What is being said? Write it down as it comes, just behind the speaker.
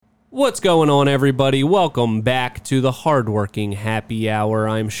What's going on, everybody? Welcome back to the Hardworking Happy Hour.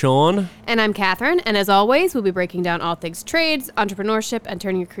 I'm Sean. And I'm Catherine. And as always, we'll be breaking down all things trades, entrepreneurship, and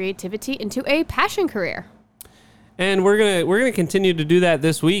turning your creativity into a passion career. And we're gonna continue to do that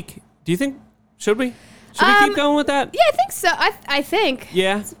this week. Do you think? Should we? Should we keep going with that? Yeah, I think so. I think.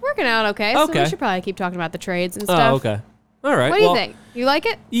 Yeah. It's working out okay. So Okay. we should probably keep talking about the trades and stuff. Oh, okay. All right. What do you think? You like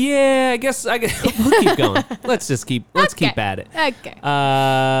it? Yeah, I guess we'll keep going. Let's keep at it.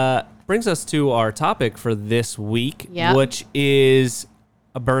 Okay. Brings us to our topic for this week, Yep. which is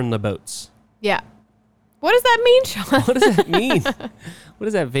burn the boats. Yeah. What does that mean, Sean? What does that mean? What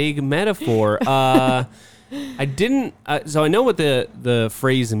is that vague metaphor? I didn't. So I know what the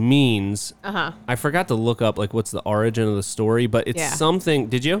phrase means. Uh-huh. I forgot to look up what's the origin of the story, but it's something.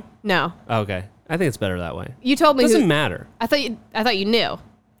 Did you? No. Okay, I think it's better that way. You told me. Doesn't matter. I thought you knew.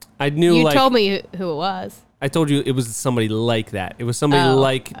 I knew. You told me who it was. I told you it was somebody like that. It was somebody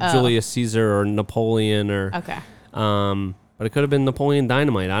like Julius Caesar or Napoleon or. Okay. But it could have been Napoleon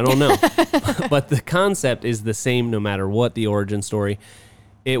Dynamite. I don't know. But the concept is the same no matter what the origin story.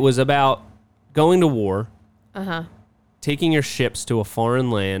 It was about going to war. Uh-huh. Taking your ships to a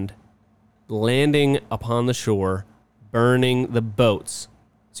foreign land, landing upon the shore, burning the boats.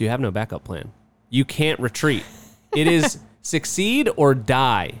 So you have no backup plan. You can't retreat. It is succeed or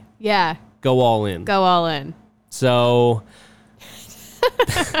die. Yeah. Go all in. Go all in. So it's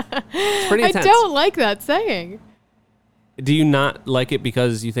pretty intense. I don't like that saying. Do you not like it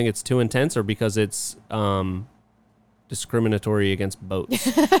because you think it's too intense or because it's discriminatory against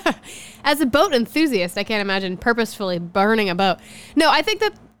boats? As a boat enthusiast, I can't imagine purposefully burning a boat. No, I think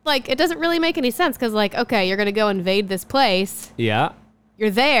that it doesn't really make any sense because okay, you're gonna go invade this place. Yeah.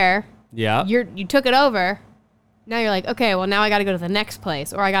 You're there. Yeah. You took it over. Now you're like, okay, well now I got to go to the next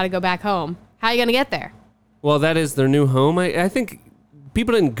place or I got to go back home. How are you gonna get there? Well, that is their new home. I think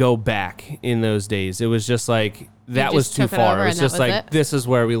people didn't go back in those days. It was just like that was too far. It was just like this is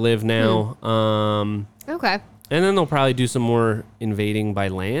where we live now. Okay. And then they'll probably do some more invading by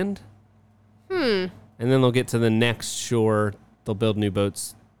land. And then they'll get to the next shore. They'll build new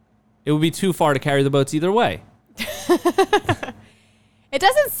boats. It would be too far to carry the boats either way. It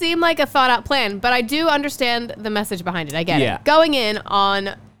doesn't seem like a thought out plan, but I do understand the message behind it. I get it. Going in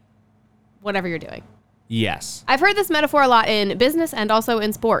on whatever you're doing. Yes. I've heard this metaphor a lot in business and also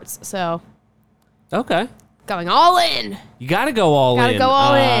in sports. So. Okay. Going all in. You got to go all in. Got to go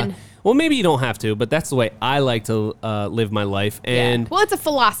all in. Well, maybe you don't have to, but that's the way I like to live my life. And well, it's a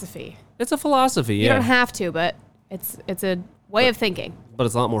philosophy. It's a philosophy, yeah. You don't have to, but it's a way of thinking. But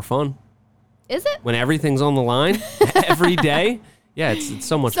it's a lot more fun. Is it? When everything's on the line every day. Yeah, it's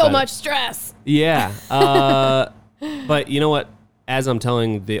so much so better. much stress. Yeah. But you know what? As I'm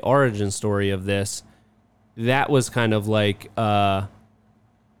telling the origin story of this, that was kind of like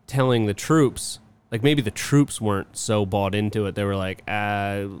telling the troops, like maybe the troops weren't so bought into it. They were like,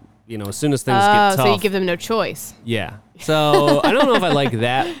 as soon as things get tough. So you give them no choice. Yeah. So I don't know if I like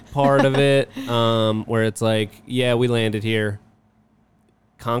that part of it, where it's like, yeah, we landed here.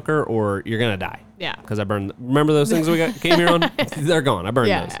 Conquer or you're gonna die. Yeah. Because I burned. Remember those things came here on? They're gone. I burned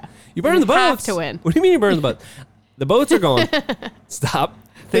those. Yeah. You burned the boats. Have to win. What do you mean you burned the boats? The boats are gone. Stop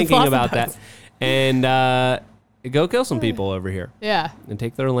thinking about that, and go kill some people over here. Yeah. And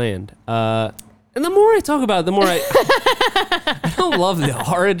take their land. And the more I talk about it, the more I don't love the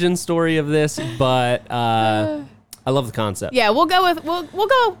origin story of this, but I love the concept. Yeah, we'll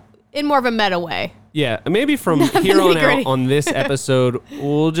go in more of a meta way. Yeah, maybe from here on out on this episode,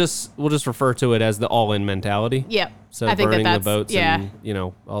 we'll just refer to it as the all-in mentality. Yep. So I think burning that's, the boats and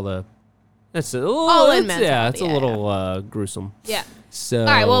all the it's all-in mentality. Yeah, it's a little gruesome. Yeah. So all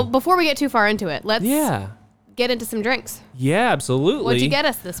right. Well, before we get too far into it, let's get into some drinks. Yeah, absolutely. What'd you get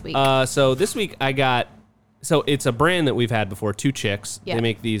us this week? So this week I got. So it's a brand that we've had before, Two Chicks. Yeah. They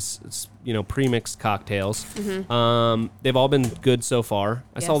make these, pre-mixed cocktails. Mm-hmm. They've all been good so far.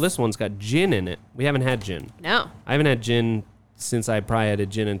 I saw this one's got gin in it. We haven't had gin. No. I haven't had gin since I probably had a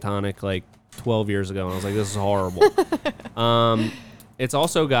gin and tonic like 12 years ago, and I was like, this is horrible. It's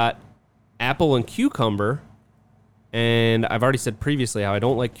also got apple and cucumber, and I've already said previously how I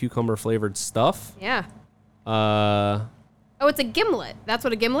don't like cucumber-flavored stuff. Yeah. Oh, it's a gimlet. That's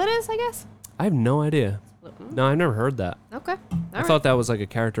what a gimlet is, I guess? I have no idea. No, I've never heard that. Okay. I thought that was like a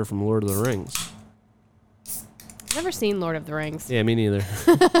character from Lord of the Rings. Never seen Lord of the Rings. Yeah, me neither.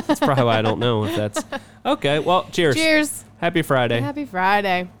 That's probably why I don't know if that's... Okay, well, cheers. Cheers. Happy Friday. Happy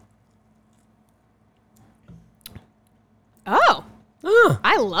Friday. Oh.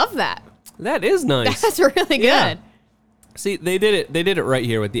 I love that. That is nice. That's really good. Yeah. See, they did it right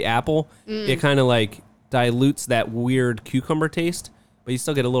here with the apple. It kind of like dilutes that weird cucumber taste, but but you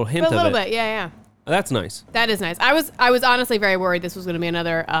still get a little hint But a little of it. bit, yeah. That's nice. That is nice. I was honestly very worried this was going to be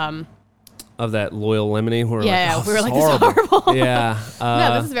another. Of that loyal lemony. We were We were like, this is horrible. Yeah.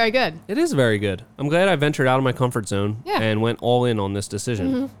 No, this is very good. It is very good. I'm glad I ventured out of my comfort zone and went all in on this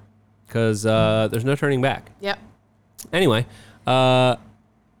decision because there's no turning back. Yep. Anyway, so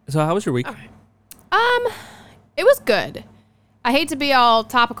how was your week? It was good. I hate to be all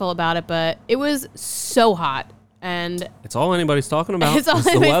topical about it, but it was so hot, and It's all anybody's talking about. it's all It's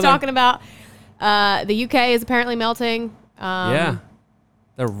the anybody's weather. talking about. The UK is apparently melting. Yeah.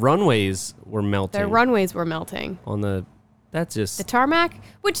 The runways were melting. Their runways were melting. On the, that's just, The tarmac,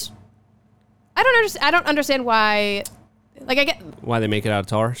 which I don't understand why. Like I get why they make it out of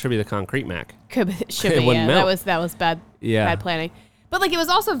tar. Should be the concrete mac. should be, It wouldn't yeah. melt. That was bad. Yeah. Bad planning. But like it was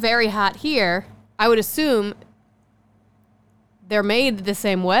also very hot here. I would assume they're made the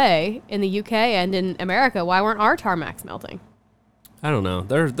same way in the UK and in America. Why weren't our tarmacs melting? I don't know.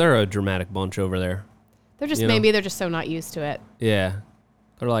 They're a dramatic bunch over there. They're just You know? maybe they're just so not used to it. Yeah.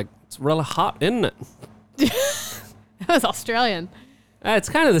 They're like, it's really hot, isn't it? That was Australian. It's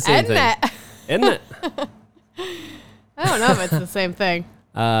kind of the same Isn't thing. it? Isn't it? I don't know if it's the same thing.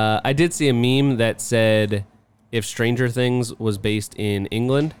 I did see a meme that said if Stranger Things was based in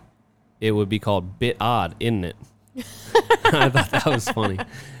England, it would be called Bit Odd, isn't it? I thought that was funny.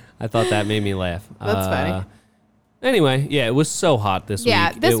 I thought that made me laugh. That's funny. Anyway, yeah, it was so hot this week.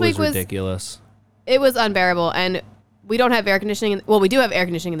 This it week was ridiculous. It was unbearable, and we don't have air conditioning. Well, we do have air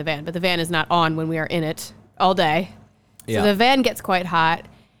conditioning in the van, but the van is not on when we are in it all day. So Yeah. the van gets quite hot,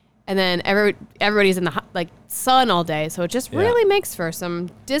 and then everybody's in the sun all day. So it just really makes for some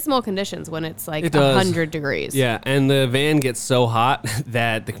dismal conditions when it's like It does. 100 degrees. Yeah, and the van gets so hot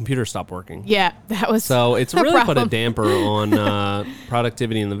that the computer stopped working. Yeah, that was So it's a really put a problem. damper on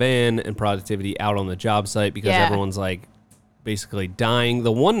productivity in the van and productivity out on the job site because Yeah. everyone's like basically dying.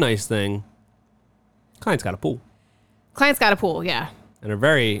 The one nice thing, client's got a pool Client's got a pool. Yeah, and are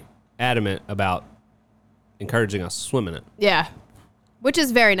very adamant about encouraging us to swim in it. yeah, which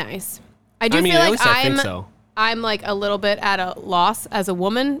is very nice. I do I mean, feel at like least I think so. I'm like a little bit at a loss as a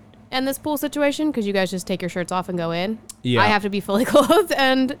woman in this pool situation because you guys just take your shirts off and go in. Yeah. I have to be fully clothed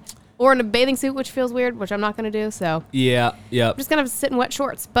or in a bathing suit, which feels weird, which I'm not going to do. So Yeah, I'm just going to sit in wet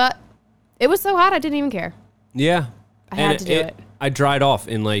shorts. But it was so hot, I didn't even care. yeah. I had to do it. I dried off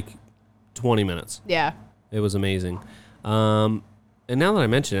in like 20 minutes. Yeah. It was amazing. And now that I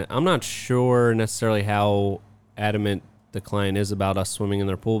mention it, I'm not sure necessarily how adamant the client is about us swimming in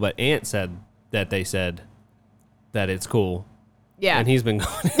their pool, but Ant said that it's cool. Yeah. And he's been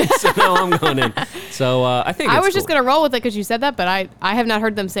going in, so now I'm going in. So I think I it's was just cool. going to roll with it because you said that, but I have not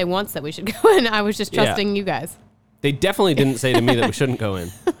heard them say once that we should go in. I was just Yeah. trusting you guys. They definitely didn't say to me that we shouldn't go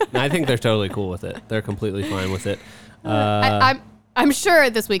in. And I think they're totally cool with it. They're completely fine with it. I'm sure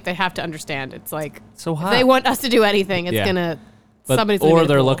this week they have to understand. It's like So if hot. they want us to do anything, it's Yeah. gonna But, somebody's gonna be or in the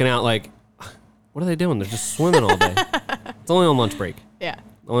they're pool. looking out like, what are they doing? They're just swimming all day. It's only on lunch break. Yeah.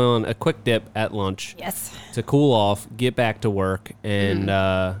 Only on a quick dip at lunch. Yes. To cool off, get back to work, and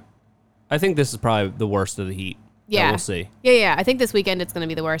I think this is probably the worst of the heat. that Yeah. we'll see. Yeah. I think this weekend it's going to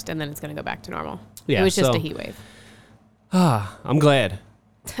be the worst, and then it's going to go back to normal. Yeah, It was just so- a heat wave. I'm glad.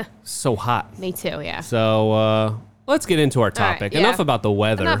 So hot. Me too. Yeah. So let's get into our right, topic. yeah. Enough about the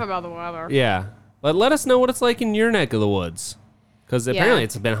weather. Enough about the weather. Yeah, but let us know what it's like in your neck of the woods, because apparently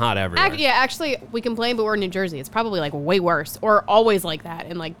it's been hot everywhere. Actually, we complain, but we're in New Jersey. It's probably like way worse, or always like that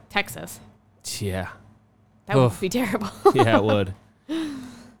in like Texas. Yeah, That would Oof. be terrible. yeah, it would.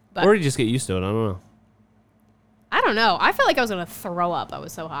 But- Or you just get used to it. I don't know. I don't know. I felt like I was gonna throw up. I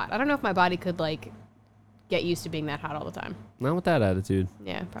was so hot. I don't know if my body could like get used to being that hot all the time. Not with that attitude.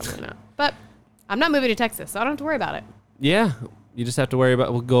 Yeah, probably not. But I'm not moving to Texas, so I don't have to worry about it. Yeah, you just have to worry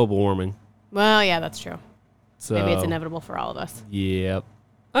about global warming. Well, yeah, that's true. So Maybe it's inevitable for all of us. Yep.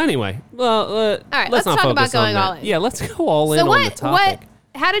 Anyway, well, All right, let's not talk about focus on going that. all in. Yeah, let's go all in So on the topic.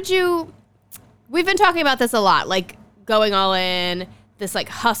 how did you, we've been talking about this a lot, like going all in, this like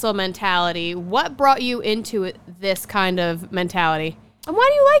hustle mentality. What brought you into this kind of mentality? And why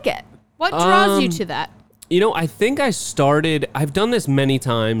do you like it? What draws you to that? You know, I think I've done this many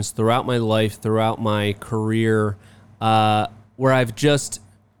times throughout my life, throughout my career, where I've just,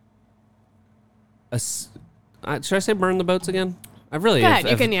 should I say burn the boats again? I've really, Go ahead,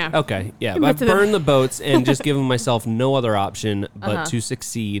 you can, yeah. Okay, yeah. Commit I've to them. burned the boats and just given myself no other option but Uh-huh. to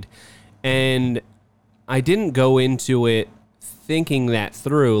succeed. And I didn't go into it thinking that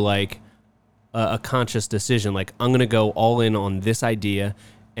through like a conscious decision. Like, I'm going to go all in on this idea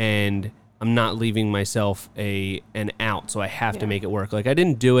and I'm not leaving myself an out, so I have to Yeah. make it work. Like, I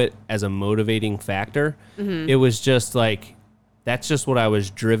didn't do it as a motivating factor. Mm-hmm. It was just like, that's just what I was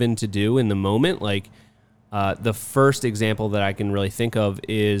driven to do in the moment. Like the first example that I can really think of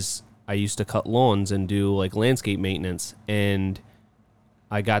is I used to cut lawns and do like landscape maintenance, and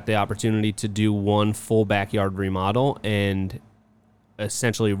I got the opportunity to do one full backyard remodel, and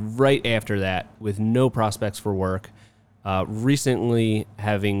essentially right after that, with no prospects for work, recently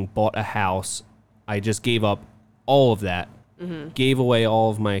having bought a house, I just gave up all of that, gave away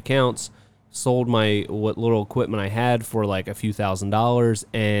all of my accounts, sold what little equipment I had for like a few $1,000s,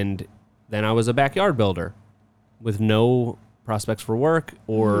 and then I was a backyard builder with no prospects for work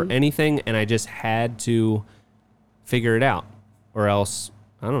or anything, and I just had to figure it out, or else,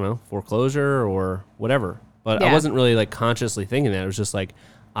 I don't know, foreclosure or whatever. But I wasn't really like consciously thinking that. It was just like,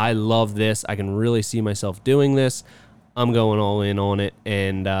 I love this. I can really see myself doing this. I'm going all in on it.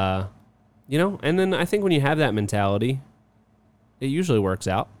 And, and then I think when you have that mentality, it usually works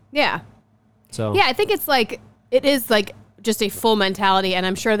out. Yeah. So yeah, I think it is like just a full mentality. And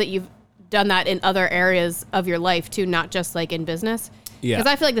I'm sure that you've done that in other areas of your life too, not just like in business. Yeah.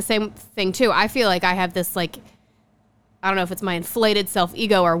 Because I feel like the same thing too. I feel like I have this like, I don't know if it's my inflated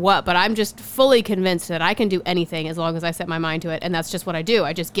self-ego or what, but I'm just fully convinced that I can do anything as long as I set my mind to it. And that's just what I do.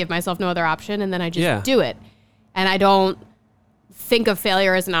 I just give myself no other option, and then I just do it. And I don't think of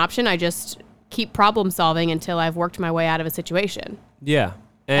failure as an option. I just keep problem solving until I've worked my way out of a situation. Yeah.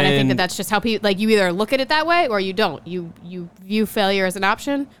 And I think that that's just how people, like, you either look at it that way or you don't. You view failure as an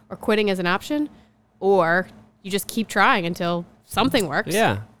option or quitting as an option, or you just keep trying until something works.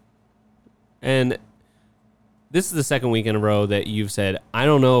 Yeah. And this is the second week in a row that you've said, I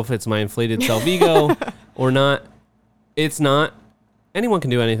don't know if it's my inflated self-ego or not. It's not. Anyone can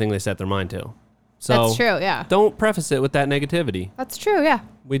do anything they set their mind to. So that's true, yeah. Don't preface it with that negativity. That's true, yeah.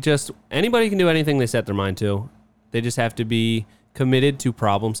 Anybody can do anything they set their mind to. They just have to be committed to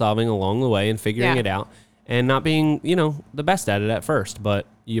problem solving along the way and figuring it out, and not being, the best at it at first. But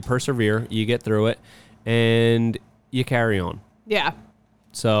you persevere, you get through it, and you carry on. Yeah.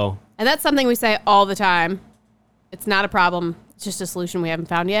 So. And that's something we say all the time. It's not a problem. It's just a solution we haven't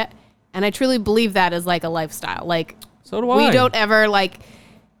found yet. And I truly believe that is like a lifestyle. Like, so do I. We don't ever like,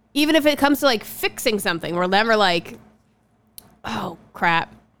 even if it comes to like fixing something, we're never like, oh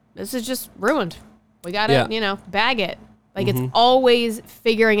crap, this is just ruined. We got to, bag it. Like it's always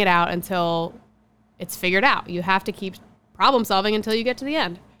figuring it out until it's figured out. You have to keep problem solving until you get to the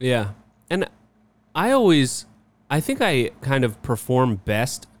end. Yeah. And I think I kind of perform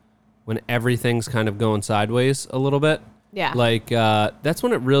best when everything's kind of going sideways a little bit. Yeah. Like, that's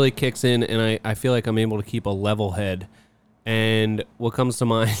when it really kicks in, and I feel like I'm able to keep a level head. And what comes to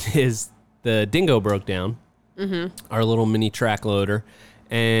mind is the dingo broke down, our little mini track loader,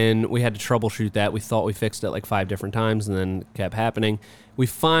 and we had to troubleshoot that. We thought we fixed it like 5 different times, and then it kept happening. We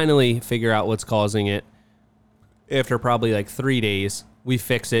finally figure out what's causing it. After probably like 3 days, we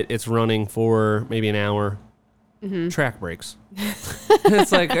fix it. It's running for maybe an hour. Track breaks.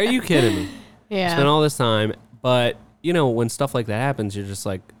 It's like, are you kidding me? Yeah. Spent all this time, but when stuff like that happens, you're just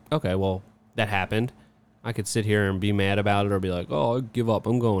like, okay, well, that happened. I could sit here and be mad about it, or be like, oh, I give up,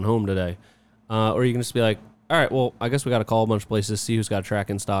 I'm going home today. Or you can just be like, all right, well, I guess we got to call a bunch of places, see who's got a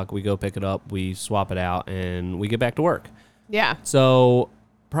track in stock. We go pick it up, we swap it out, and we get back to work. Yeah. So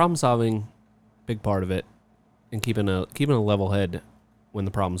problem solving, big part of it, and keeping a level head when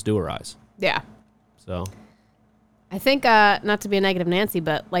the problems do arise. Yeah. So I think, not to be a negative Nancy,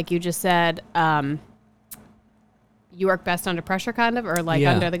 but like you just said, you work best under pressure, kind of, or like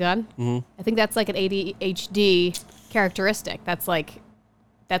under the gun. I think that's like an ADHD characteristic. That's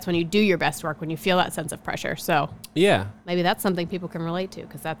when you do your best work, when you feel that sense of pressure. So yeah, maybe that's something people can relate to,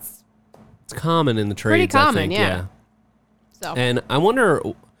 because it's common in the trades. Pretty common, I think. yeah. So, and I wonder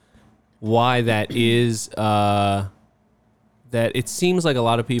why that is. That it seems like a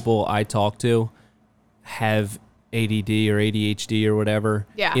lot of people I talk to have ADD or ADHD or whatever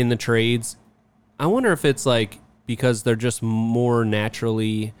in the trades. I wonder if it's like because they're just more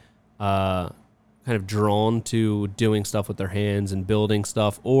naturally kind of drawn to doing stuff with their hands and building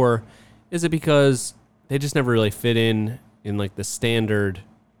stuff, or is it because they just never really fit in like the standard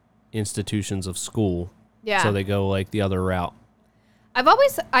institutions of school? Yeah. So they go like the other route. I bet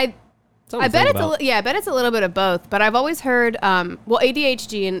it's a little bit of both, but I've always heard,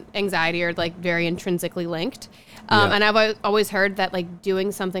 ADHD and anxiety are like very intrinsically linked. And I've always heard that like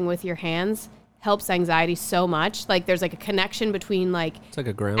doing something with your hands helps anxiety so much. Like there's like a connection between like, it's like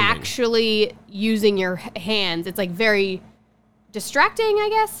a grounding. Actually using your hands. It's like very distracting, I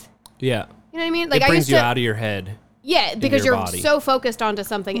guess. Yeah. You know what I mean? Like it brings you out of your head. Yeah, because you're so focused onto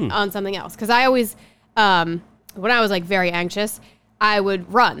something on something else. Because I always, when I was like very anxious, I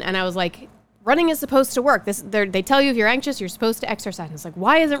would run, and I was like running is supposed to work. They tell you if you're anxious, you're supposed to exercise. And it's like,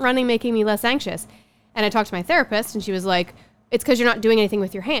 why isn't running making me less anxious? And I talked to my therapist, and she was like, it's because you're not doing anything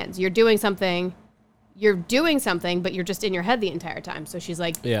with your hands. You're doing something, but you're just in your head the entire time. So she's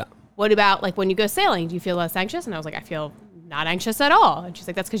like, Yeah. what about like when you go sailing? Do you feel less anxious? And I was like, I feel not anxious at all. And she's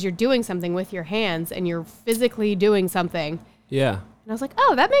like, that's because you're doing something with your hands and you're physically doing something. Yeah. And I was like,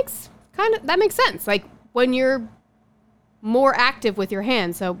 oh, that makes sense. Like when you're more active with your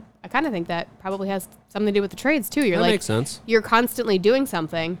hands. So I kind of think that probably has something to do with the trades too. You're That like, makes sense. You're constantly doing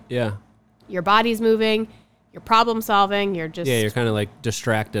something. Yeah. Your body's moving. You're problem solving. You're just Yeah, you're kind of like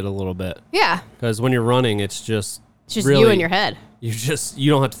distracted a little bit. yeah. Because when you're running, it's just You in your head.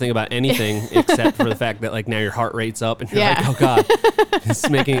 You don't have to think about anything except for the fact that like now your heart rate's up and you're Yeah. like, oh God, it's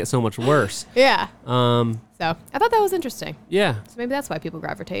making it so much worse. Yeah. Um, So I thought that was interesting. yeah, So maybe that's why people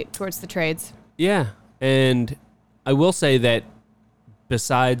gravitate towards the trades. yeah. And I will say that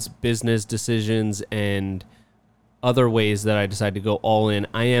besides business decisions and other ways that I decide to go all in,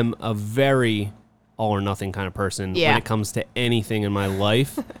 I am a very all or nothing kind of person Yeah. when it comes to anything in my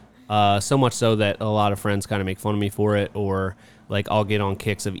life. So much so that a lot of friends kind of make fun of me for it, or like I'll get on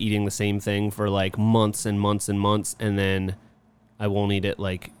kicks of eating the same thing for like months and months and months, and then I won't eat it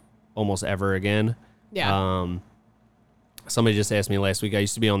like almost ever again. Yeah. Somebody just asked me last week. I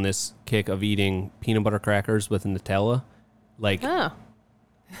used to be on this kick of eating peanut butter crackers with Nutella. Like, Oh.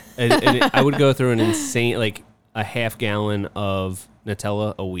 I would go through an insane, like a half gallon of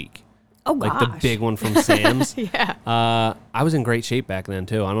Nutella a week. Oh, Like gosh. the big one from Sam's. Yeah. I was in great shape back then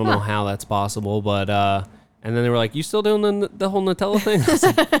too. I don't know how that's possible, but and then they were like, "You still doing the whole Nutella thing?" I was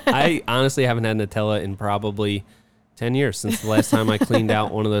like, I honestly haven't had Nutella in probably 10 years since the last time I cleaned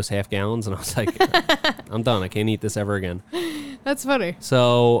out one of those half gallons, and I was like, "I'm done. I can't eat this ever again." That's funny.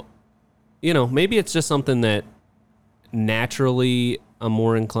 So, maybe it's just something that naturally I'm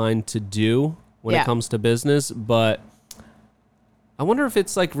more inclined to do when Yeah. it comes to business, but I wonder if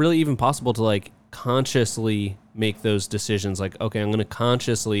it's like really even possible to like consciously make those decisions. Like, okay, I'm going to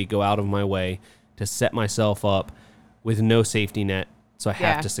consciously go out of my way to set myself up with no safety net, so I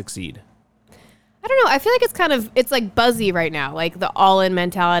have Yeah. to succeed. I don't know. I feel like it's like buzzy right now, like the all-in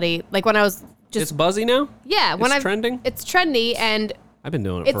mentality. Like when I was just It's buzzy now? when It's trending? It's trendy, and I've been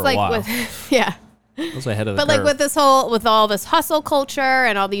doing it it's for a like while. with yeah. I was ahead of the But like curve. with all this hustle culture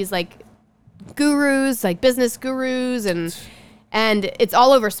and all these like gurus, like business gurus, and it's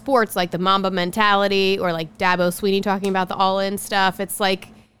all over sports, like the Mamba mentality, or like Dabo Sweeney talking about the all-in stuff. It's like,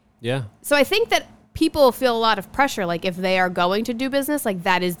 Yeah. so I think that people feel a lot of pressure. Like if they are going to do business, like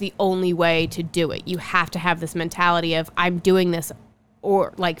that is the only way to do it. You have to have this mentality of I'm doing this,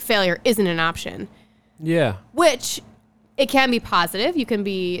 or like failure isn't an option, Yeah. which it can be positive. You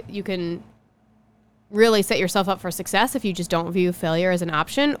can really set yourself up for success if you just don't view failure as an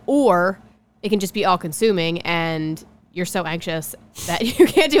option, or it can just be all consuming and you're so anxious that you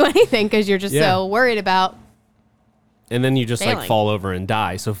can't do anything because you're just Yeah. so worried about. And then you just like Failing. fall over and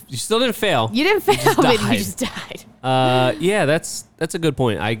die. So you still didn't fail. You didn't fail, just but you died. just died. Yeah, that's a good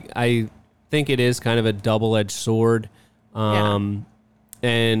point. I think it is kind of a double-edged sword.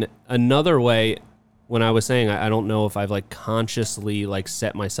 And another way, when I was saying I don't know if I've like consciously like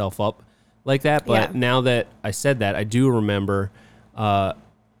set myself up like that, but Yeah. now that I said that, I do remember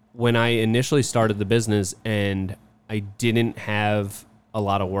when I initially started the business and I didn't have a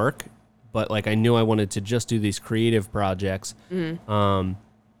lot of work, but like I knew I wanted to just do these creative projects.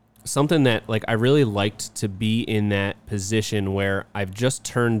 Something that like I really liked to be in that position where I've just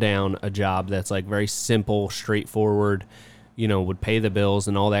turned down a job that's like very simple, straightforward, would pay the bills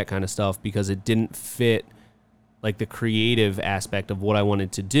and all that kind of stuff because it didn't fit like the creative aspect of what I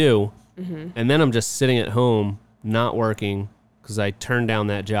wanted to do. And then I'm just sitting at home, not working because I turned down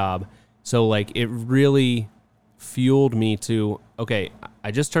that job. So like it really fueled me to, okay, I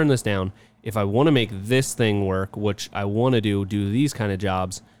just turned this down. If I want to make this thing work, which I want to do these kind of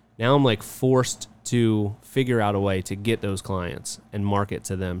jobs, now I'm like forced to figure out a way to get those clients and market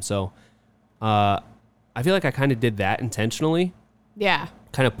to them. So I feel like I kind of did that intentionally, Yeah.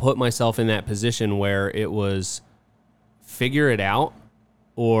 kind of put myself in that position where it was figure it out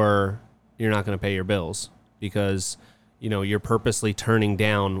or you're not going to pay your bills because, you're purposely turning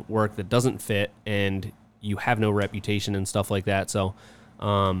down work that doesn't fit and you have no reputation and stuff like that. So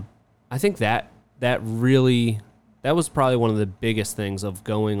I think that was probably one of the biggest things of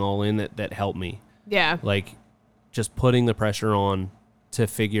going all in that helped me. Yeah. Like just putting the pressure on to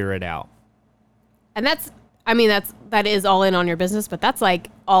figure it out. And that is all in on your business, but that's like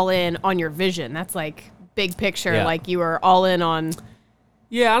all in on your vision. That's like big picture. Yeah. Like you are all in on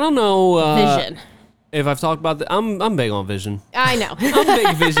Yeah, I don't know vision. if I've talked about that. I'm big on vision. I know. I'm a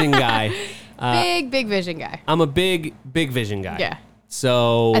big vision guy. Big vision guy. I'm a big vision guy. Yeah.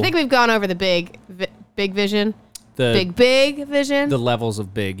 So I think we've gone over the big vision. the Big vision. the levels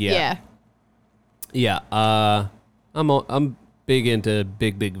of big. yeah. Yeah. I'm big into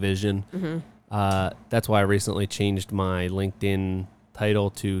big vision. Mm-hmm. That's why I recently changed my LinkedIn title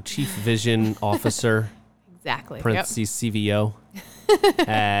to Chief Vision Officer, Exactly. Yep. parentheses CVO,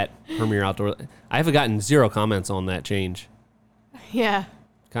 at Premier Outdoor. I haven't gotten 0 comments on that change. Yeah.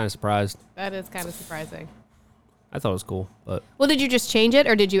 Kind of surprised. That is kind of surprising. I thought it was cool, but Well, did you just change it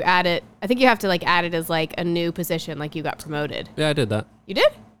or did you add it? I think you have to like add it as like a new position, like you got promoted. yeah, I did that. You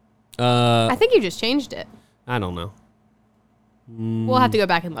did? I think you just changed it. I don't know. We'll have to go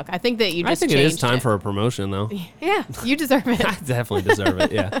back and look. I think that you just I think it is changed time for a promotion, though. Yeah, you deserve it. I definitely deserve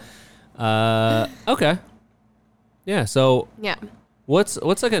it. Yeah. Okay. Yeah. So Yeah. what's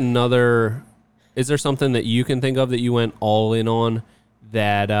like another? Is there something that you can think of that you went all in on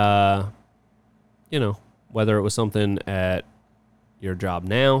that whether it was something at your job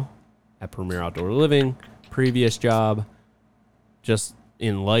now, at Premier Outdoor Living, previous job, just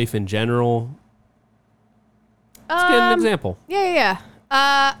in life in general? Let's get an example. Yeah.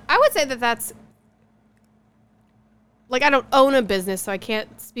 I would say that that's like I don't own a business, so I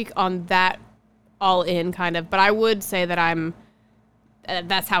can't speak on that all in kind of. But I would say that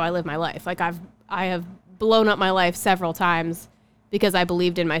that's how I live my life. Like I have blown up my life several times because I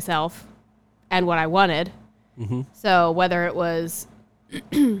believed in myself and what I wanted. Mm-hmm. So whether it was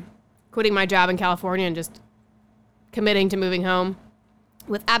quitting my job in California and just committing to moving home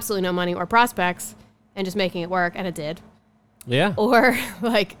with absolutely no money or prospects and just making it work, and it did. Yeah. Or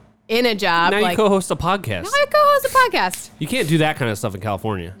like in a job. Now you like, co-host a podcast. Now I co-host a podcast. You can't do that kind of stuff in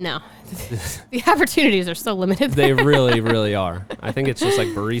California. No. The opportunities are so limited They there. really, really are. I think it's just like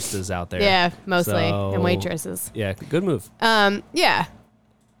baristas out there. Yeah, mostly. So, And waitresses. Yeah, good move. Yeah.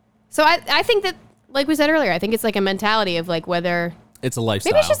 So I think that, like we said earlier, I think it's like a mentality of like whether... It's a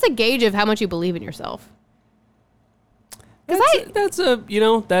lifestyle. Maybe it's just a gauge of how much you believe in yourself.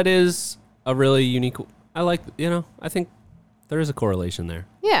 That is a really unique... I think there is a correlation there.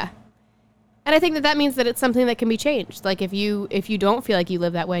 Yeah. And I think that means that it's something that can be changed. Like if you don't feel like you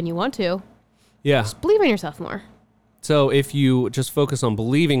live that way and you want to, Yeah. just believe in yourself more. So if you just focus on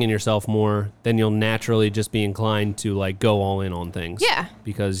believing in yourself more, then you'll naturally just be inclined to like go all in on things. Yeah.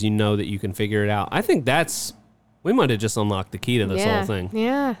 Because you know that you can figure it out. I think we might have just unlocked the key to this whole thing.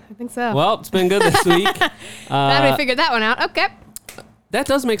 Yeah, I think so. Well, it's been good this week. Glad we figured that one out. Okay. That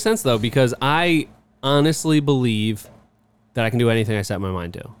does make sense though, because I honestly believe that I can do anything I set my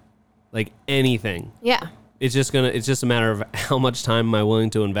mind to. Like anything. Yeah. It's just a matter of how much time am I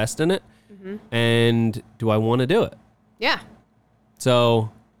willing to invest in it, and do I want to do it? Yeah.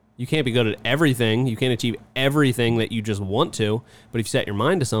 So you can't be good at everything. You can't achieve everything that you just want to. But if you set your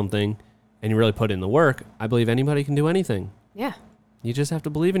mind to something and you really put in the work, I believe anybody can do anything. Yeah. You just have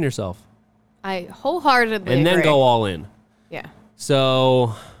to believe in yourself I wholeheartedly and then agree. go all in. Yeah. So,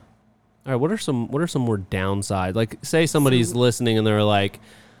 all right, what are some more downsides? Like, say somebody's listening and they're like,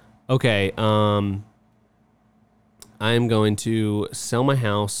 okay, I'm going to sell my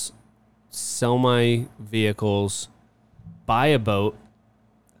house, sell my vehicles, buy a boat,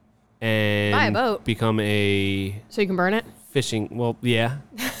 and Buy a boat? become a So you can burn it? fishing. Well, yeah.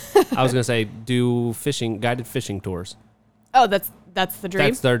 I was gonna say do guided fishing tours. Oh, that's the dream?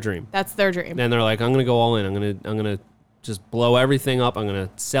 That's their dream. That's their dream. And they're like, I'm gonna go all in. I'm gonna just blow everything up. I'm gonna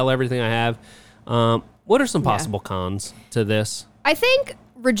sell everything I have. What are some possible cons to this? I think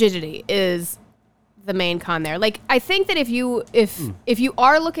rigidity is the main con there. Like, I think that if you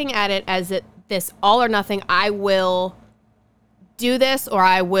are looking at it as this all or nothing, I will do this or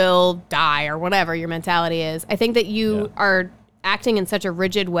I will die or whatever your mentality is. I think that you are acting in such a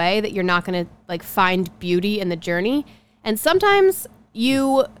rigid way that you're not going to like find beauty in the journey. And sometimes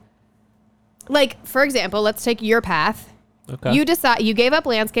you, like, for example, let's take your path. Okay. You gave up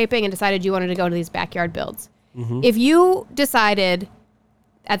landscaping and decided you wanted to go to these backyard builds. If you decided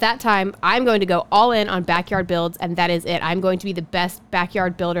at that time, I'm going to go all in on backyard builds and that is it. I'm going to be the best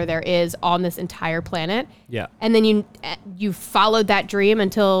backyard builder there is on this entire planet. Yeah. And then you followed that dream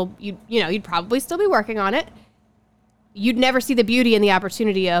until you'd probably still be working on it. You'd never see the beauty and the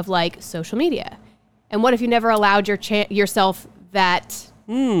opportunity of like social media. And what if you never allowed yourself that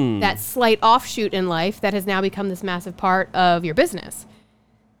slight offshoot in life that has now become this massive part of your business?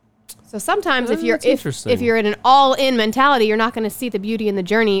 So sometimes if you're in an all-in mentality, you're not going to see the beauty in the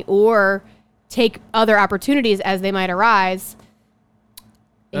journey or take other opportunities as they might arise.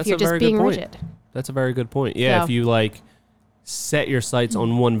 If you're just being rigid. That's a very good point. Yeah, So- if you like set your sights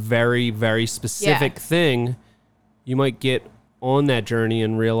on one very, very specific thing, you might get on that journey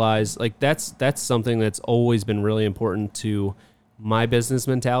and realize like that's something that's always been really important to my business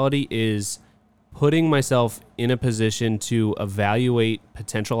mentality is putting myself in a position to evaluate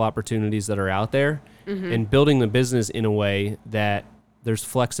potential opportunities that are out there and building the business in a way that there's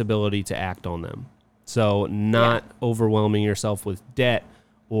flexibility to act on them. So not overwhelming yourself with debt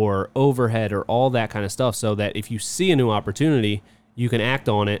or overhead or all that kind of stuff, so that if you see a new opportunity, you can act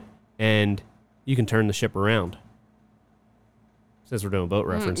on it and you can turn the ship around. Since we're doing boat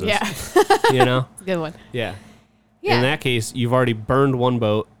references. You know? It's a good one. Yeah. Yeah. In that case, you've already burned one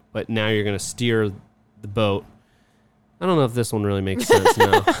boat, but now you're going to steer the boat. I don't know if this one really makes sense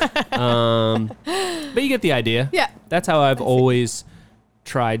now. But you get the idea. Yeah. That's how I've always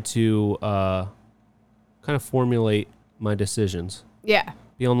tried to kind of formulate my decisions. Yeah.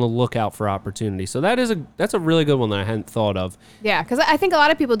 Be on the lookout for opportunity. So that's a really good one that I hadn't thought of. Yeah, because I think a lot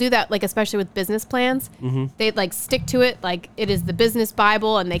of people do that, like especially with business plans. They like stick to it, like it is the business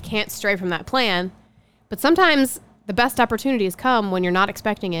Bible, and they can't stray from that plan. But sometimes the best opportunities come when you're not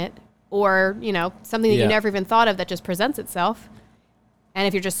expecting it, or something that you never even thought of that just presents itself. And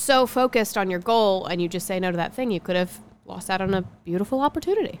if you're just so focused on your goal and you just say no to that thing, you could have lost out on a beautiful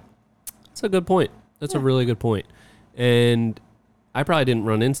opportunity. That's a good point. That's a really good point. And I probably didn't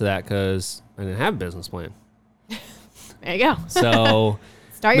run into that because I didn't have a business plan. There you go. So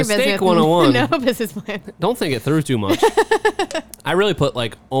start your mistake business. 101. No business plan. Don't think it through too much. I really put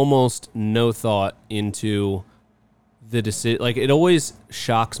like almost no thought into the decision. Like it always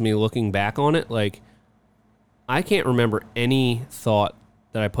shocks me looking back on it. Like I can't remember any thought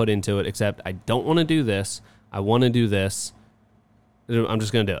that I put into it except I don't want to do this. I want to do this. I'm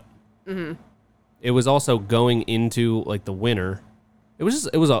just going to do it. Mm-hmm. It was also going into like the winter. It was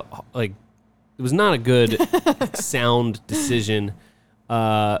not a good sound decision.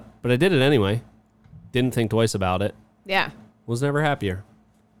 But I did it anyway. Didn't think twice about it. Yeah. Was never happier.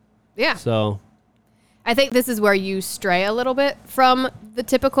 Yeah. So I think this is where you stray a little bit from the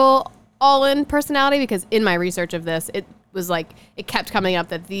typical all-in personality, because in my research of this, it was like, it kept coming up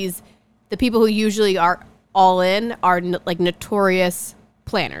that the people who usually are all in are like notorious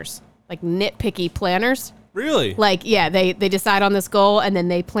planners, like nitpicky planners. really? Like, yeah, they decide on this goal and then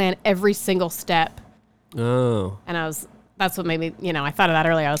they plan every single step. Oh. And that's what made me, I thought of that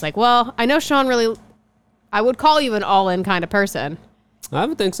earlier. I was like, well, I know Sean I would call you an all-in kind of person, I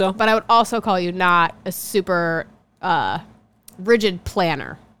would think so. but I would also call you not a super rigid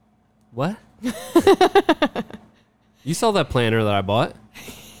planner. What? You saw that planner that I bought?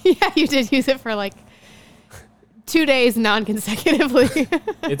 Yeah, you did use it for like 2 days non-consecutively.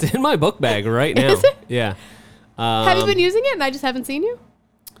 It's in my book bag right now. Is it? Yeah. Have you been using it and I just haven't seen you?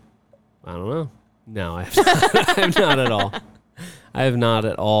 I don't know. No, I have not, I have not at all. I have not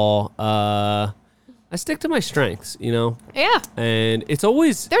at all. I stick to my strengths, Yeah. and it's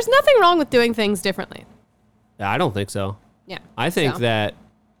always... There's nothing wrong with doing things differently. I don't think so. Yeah. I think that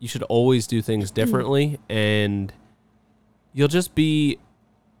you should always do things differently, and you'll just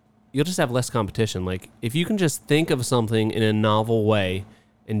have less competition. Like, if you can just think of something in a novel way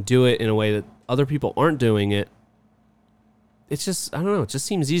and do it in a way that other people aren't doing it, it's just, I don't know, it just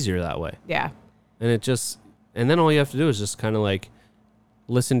seems easier that way. Yeah. And then all you have to do is just kind of like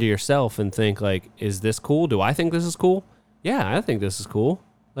listen to yourself and think like, is this cool? Do I think this is cool? Yeah, I think this is cool.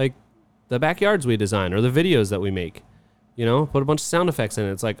 Like the backyards we design or the videos that we make, put a bunch of sound effects in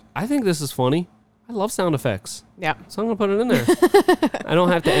it. It's like, I think this is funny. I love sound effects. Yeah. So I'm going to put it in there. I don't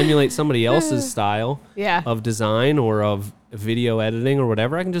have to emulate somebody else's style of design or of video editing or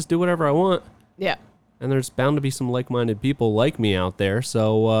whatever. I can just do whatever I want. Yeah. And there's bound to be some like-minded people like me out there.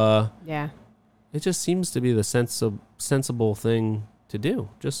 So yeah. It just seems to be the sensible thing to do.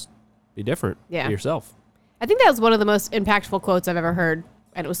 Just be different. Yeah. Be yourself. I think that was one of the most impactful quotes I've ever heard.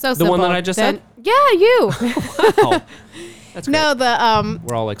 And it was so simple. The one that I just said? Yeah, you. Wow. That's great. No,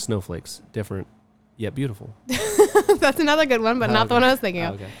 we're all like snowflakes. Different, yet beautiful. that's another good one, but not the one I was thinking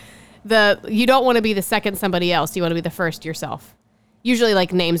of. Okay. You don't want to be the second somebody else. You want to be the first yourself. Usually,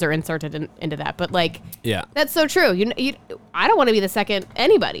 like, names are inserted into that. But, like, yeah, that's so true. I don't want to be the second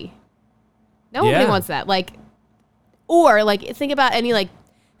anybody. Nobody wants that. Like, or, like, think about any, like,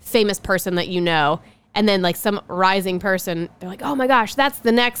 famous person that you know, and then, like, some rising person, they're like, oh, my gosh, that's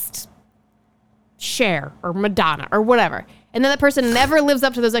the next Cher or Madonna or whatever. And then that person never lives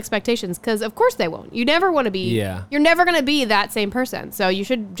up to those expectations because, of course, they won't. You never want to be. Yeah. You're never going to be that same person. So you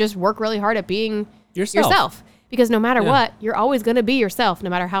should just work really hard at being yourself. Because no matter what, you're always going to be yourself. No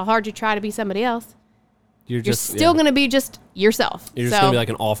matter how hard you try to be somebody else, you're still going to be just yourself. You're just going to be like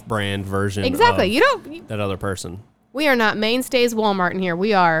an off-brand version. Exactly. Of that other person. We are not mainstays Walmart in here.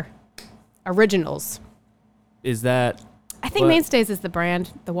 We are originals. Is that I think But- Mainstays is the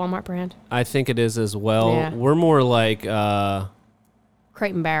brand, the Walmart brand. I think it is as well. Yeah. We're more like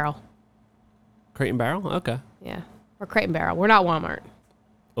Crate and Barrel. Crate and Barrel. Okay. Yeah. We're Crate and Barrel. We're not Walmart.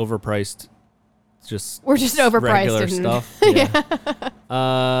 Overpriced. Just We're just overpriced. regular and- stuff. Yeah.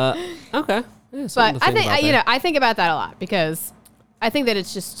 Okay. Yeah, something But to I think, about there. I think about that a lot because I think that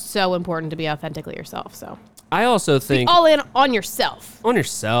it's just so important to be authentically yourself. So I also think all in on yourself. on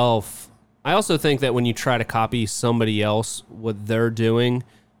yourself. I also think that when you try to copy somebody else, what they're doing,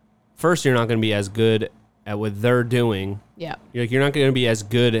 first, you're not going to be as good at what they're doing. Yeah. You're not going to be as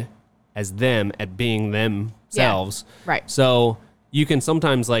good as them at being themselves. Right. So you can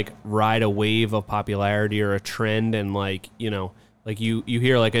sometimes like ride a wave of popularity or a trend and like, like you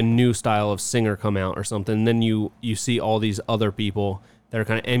hear like a new style of singer come out or something. And then you see all these other people that are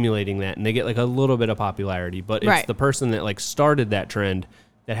kind of emulating that and they get like a little bit of popularity, but it's Right. the person that like started that trend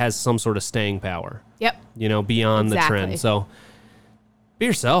that has some sort of staying power, Yep. beyond the Exactly. trend. So be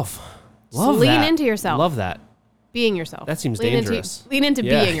yourself. Love lean that. into yourself. Love that. Being yourself. That seems lean dangerous. Lean into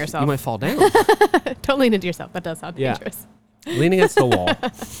Yeah, being yourself. You might fall down. Don't lean into yourself. That does sound Yeah. dangerous. Lean against the wall.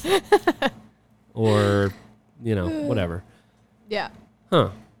 Or, whatever. Yeah. Huh.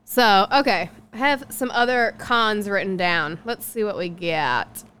 So, okay. I have some other cons written down. Let's see what we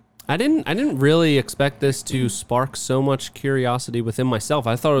get. I didn't really expect this to spark so much curiosity within myself.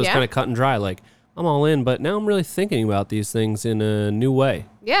 I thought it was Yeah? kind of cut and dry, like I'm all in, but now I'm really thinking about these things in a new way.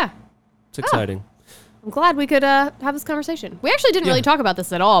 Yeah. It's exciting. I'm glad we could have this conversation. We actually didn't really Yeah. talk about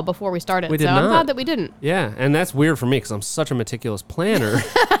this at all before we started. We did so I'm not. glad that we didn't. Yeah, and that's weird for me because I'm such a meticulous planner.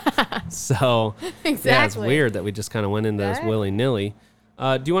 So yeah, it's Exactly. weird that we just kind of went into this Right. willy-nilly.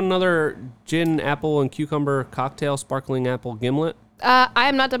 Do you want another gin, apple, and cucumber cocktail, sparkling apple gimlet? I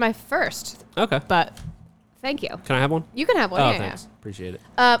am not done my first, Okay. but thank you. Can I have one? You can have one. Oh, yeah, thanks. Appreciate it.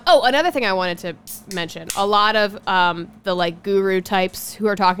 yeah. Another thing I wanted to mention. A lot of the like guru types who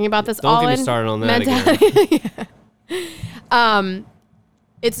are talking about this Don't get me all-in started on that mentality.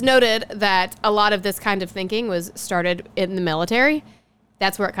 It's noted that a lot of this kind of thinking was started in the military.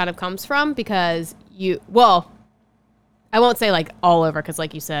 That's where it kind of comes from because I won't say like all over because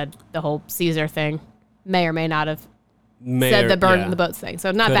like you said, the whole Caesar thing may or may not have said the burn the boats thing. So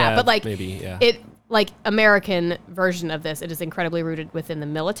not Could that, have, but like maybe, yeah. it like American version of this, it is incredibly rooted within the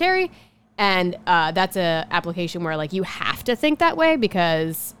military. And that's a application where like you have to think that way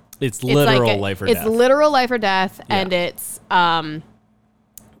because It's literal like life or it's death. literal life or death, Yeah. and it's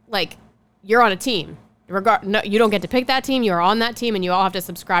like you're on a team. No, you don't get to pick that team. You're on that team, and you all have to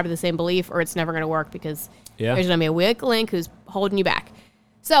subscribe to the same belief, or it's never going to work because Yeah. there's going to be a weak link who's holding you back.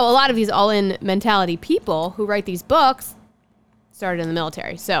 So a lot of these all-in mentality people who write these books started in the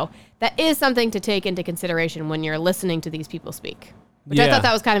military. So that is something to take into consideration when you're listening to these people speak. Which I Yeah. thought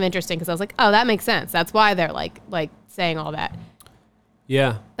that was kind of interesting because I was like, oh, that makes sense. That's why they're like saying all that.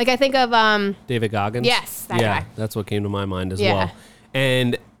 Yeah. Like I think of David Goggins. Yes, that yeah, guy. that's what came to my mind as Yeah. well.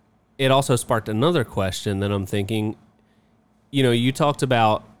 And it also sparked another question that I'm thinking, you talked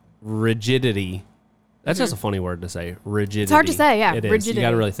about rigidity. That's just a funny word to say, rigidity. It's hard to say, yeah, It is. You rigidity. got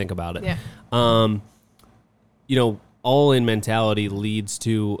to really think about it. Yeah. All in mentality leads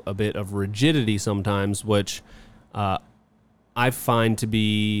to a bit of rigidity sometimes, which I find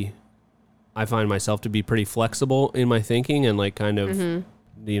myself to be pretty flexible in my thinking and like kind of,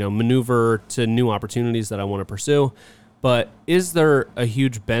 maneuver to new opportunities that I want to pursue. But is there a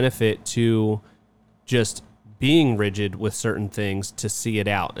huge benefit to just being rigid with certain things to see it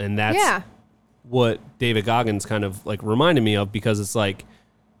out? And that's Yeah. what David Goggins kind of like reminded me of, because it's like,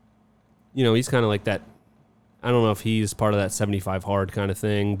 he's kind of like that. I don't know if he's part of that 75 hard kind of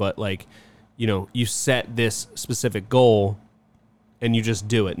thing, but like, you set this specific goal and you just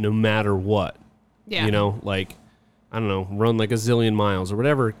do it no matter what. Yeah. Like, I don't know, run like a zillion miles or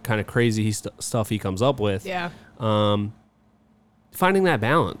whatever kind of crazy stuff he comes up with. Yeah. Finding that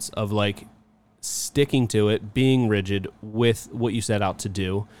balance of like sticking to it, being rigid with what you set out to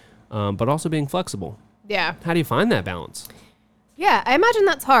do, but also being flexible. Yeah. How do you find that balance? Yeah. I imagine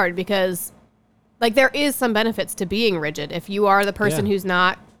that's hard because like there is some benefits to being rigid. If you are the person Yeah. who's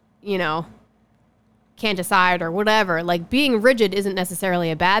not, can't decide or whatever, like being rigid isn't necessarily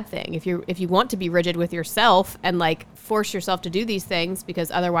a bad thing. If you want to be rigid with yourself and like force yourself to do these things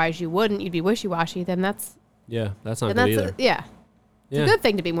because otherwise you wouldn't, you'd be wishy-washy, then that's Yeah, that's not then good that's either. yeah. It's Yeah. a good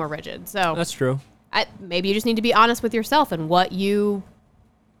thing to be more rigid. So That's true. maybe you just need to be honest with yourself and what you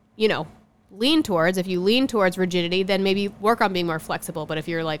lean towards. If you lean towards rigidity, then maybe work on being more flexible. But if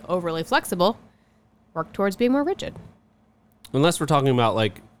you're like overly flexible, work towards being more rigid. Unless we're talking about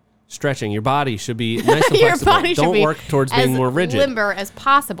like stretching, your body should be nice and Your flexible. body should Don't be work towards being as more rigid, limber as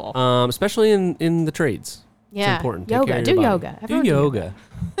possible. especially in the trades. Yeah. It's important. Take Yoga. care of Do your body. yoga. Do Everyone do yoga.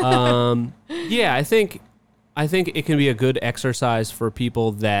 Yeah, I think it can be a good exercise for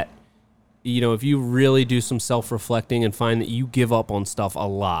people that, if you really do some self-reflecting and find that you give up on stuff a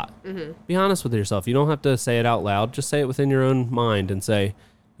lot, be honest with yourself. You don't have to say it out loud. Just say it within your own mind and say,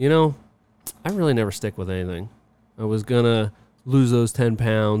 I really never stick with anything. I was going to lose those 10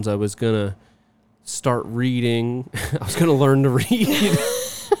 pounds. I was going to start reading. I was going to learn to read.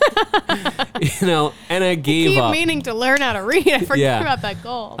 And I gave up. Keep meaning to learn how to read. I forget about that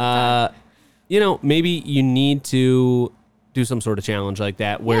goal. Maybe you need to do some sort of challenge like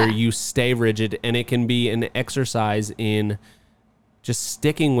that where you stay rigid, and it can be an exercise in just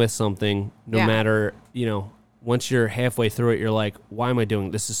sticking with something no matter, once you're halfway through it, you're like, why am I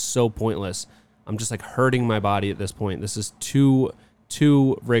doing this? This is so pointless. I'm just like hurting my body at this point. This is too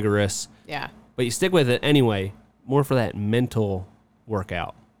rigorous. Yeah. But you stick with it anyway, more for that mental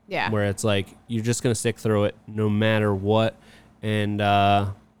workout. Yeah. Where it's like, you're just going to stick through it no matter what. And,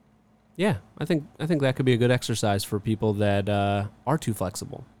 I think that could be a good exercise for people that are too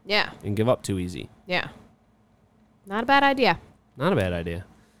flexible. Yeah. And give up too easy. Yeah. Not a bad idea. Not a bad idea.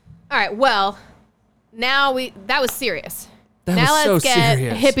 All right. Well, that was serious. That now was let's so get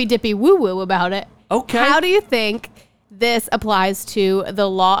serious. hippy dippy woo woo about it. Okay. How do you think this applies to the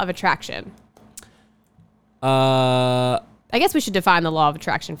law of attraction? I guess we should define the law of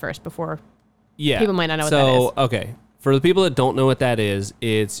attraction first before people might not know what that is. Okay. For the people that don't know what that is,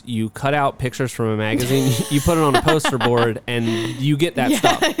 it's you cut out pictures from a magazine, you put it on a poster board, and you get that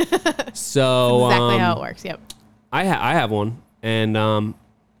stuff. So That's exactly how it works. Yep. I have one, and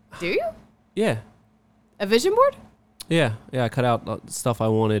Do you? yeah, A vision board? yeah. I cut out stuff I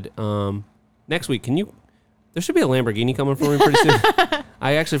wanted. Next week, there should be a Lamborghini coming for me pretty soon.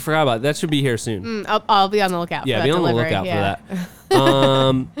 I actually forgot about it. That should be here soon. I'll be on the lookout. Yeah, for that be on delivery. the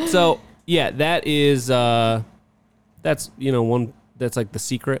lookout for that. So yeah, that is that's one that's like the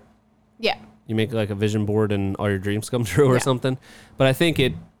secret. Yeah. You make like a vision board and all your dreams come true or something. But I think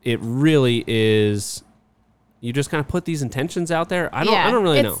it really is. You just kind of put these intentions out there. I don't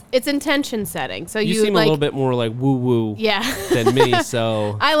really know. It's intention setting. So you seem a little bit more like woo woo than me.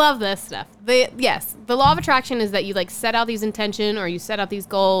 So I love this stuff. The law of attraction is that you like set out these intention or you set out these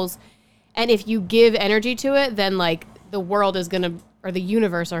goals, and if you give energy to it, then like the world is gonna, or the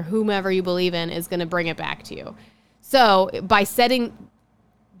universe or whomever you believe in is gonna bring it back to you. So by setting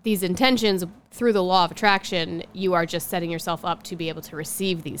these intentions through the law of attraction, you are just setting yourself up to be able to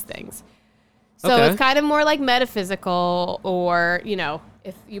receive these things. So it's kind of more like metaphysical, or,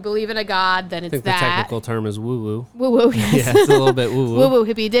 if you believe in a God, then it's I think that. the technical term is woo woo. Woo woo, yes. Yeah, it's a little bit woo woo. Woo woo,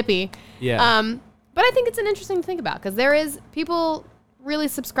 hippy dippy. Yeah. But I think it's an interesting to think about because people really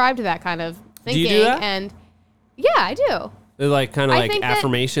subscribe to that kind of thinking. Do you do that? And yeah, I do. They're like kind of like think that-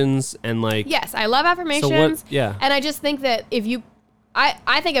 affirmations and like. Yes, I love affirmations. So what? Yeah. And I just think that if you,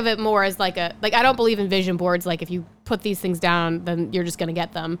 I think of it more as like I don't believe in vision boards. Like if you put these things down, then you're just going to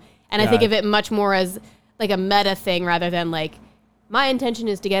get them. And I think of it much more as like a meta thing rather than like my intention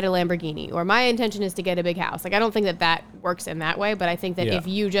is to get a Lamborghini or my intention is to get a big house. Like I don't think that works in that way, but I think that if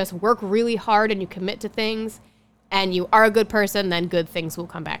you just work really hard and you commit to things and you are a good person, then good things will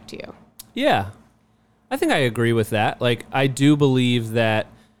come back to you. Yeah. I think I agree with that. Like I do believe that,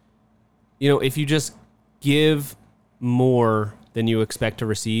 if you just give more than you expect to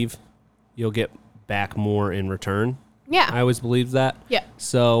receive, you'll get back more in return. Yeah. I always believed that. Yeah.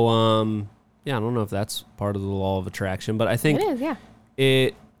 So, I don't know if that's part of the law of attraction, but I think It is, yeah.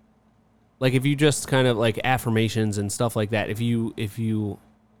 it, like if you just kind of like affirmations and stuff like that, if you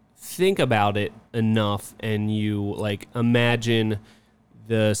think about it enough and you like imagine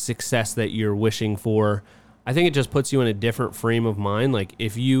the success that you're wishing for, I think it just puts you in a different frame of mind. Like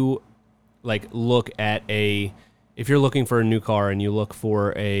if you like if you're looking for a new car and you look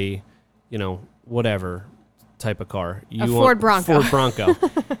for a, whatever type of car. You want Ford Bronco. Ford Bronco.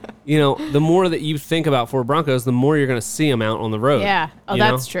 The more that you think about Ford Broncos, the more you're going to see them out on the road. Yeah. Oh,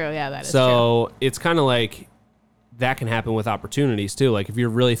 that's true. Yeah, that is true. So it's kind of like that can happen with opportunities too. Like if you're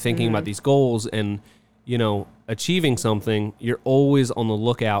really thinking about these goals and, achieving something, you're always on the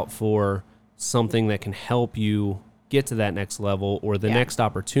lookout for something that can help you get to that next level or the next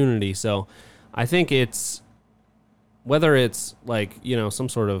opportunity. So I think it's, whether it's like, some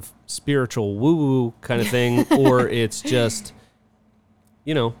sort of spiritual woo-woo kind of thing, or it's just,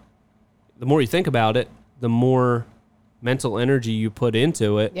 the more you think about it, the more mental energy you put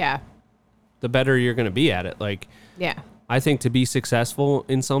into it, the better you're going to be at it. Like, I think to be successful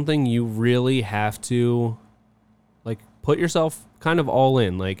in something, you really have to, like, put yourself kind of all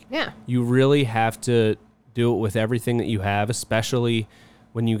in. Like, you really have to do it with everything that you have, especially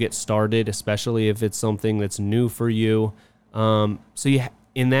when you get started, especially if it's something that's new for you. So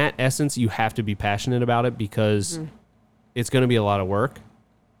in that essence, you have to be passionate about it because it's going to be a lot of work.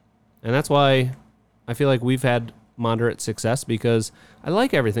 And that's why I feel like we've had moderate success because I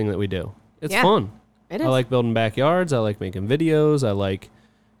like everything that we do. It's fun. It is. I like building backyards. I like making videos. I like,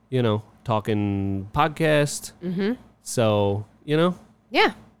 talking podcast. Mm-hmm. So,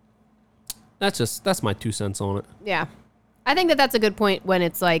 Yeah. That's my 2 cents on it. Yeah. I think that's a good point when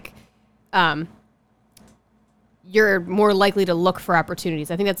it's like, you're more likely to look for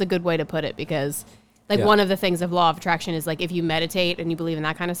opportunities. I think that's a good way to put it because one of the things of law of attraction is like if you meditate and you believe in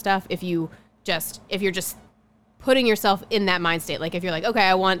that kind of stuff, if you're just putting yourself in that mind state, like if you're like, okay,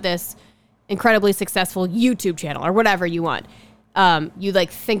 I want this incredibly successful YouTube channel or whatever you want, you like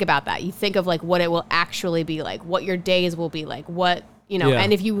think about that. You think of like what it will actually be like, what your days will be like, what,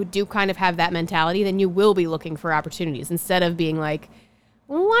 and if you do kind of have that mentality, then you will be looking for opportunities instead of being like,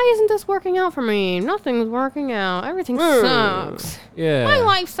 well, why isn't this working out for me? Nothing's working out. Everything sucks. Yeah. My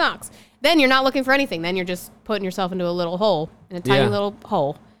life sucks. Then you're not looking for anything. Then you're just putting yourself into a little hole, in a tiny little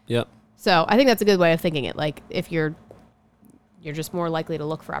hole. Yep. So I think that's a good way of thinking it. Like if you're just more likely to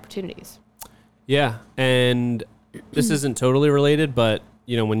look for opportunities. Yeah. And this isn't totally related, but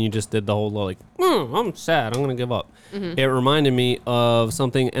when you just did the whole like, I'm sad, I'm going to give up. Mm-hmm. It reminded me of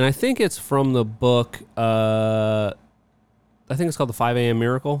something, and I think it's from the book, I think it's called The 5 a.m.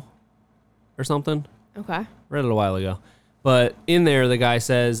 Miracle or something. Okay. Read it a while ago. But in there, the guy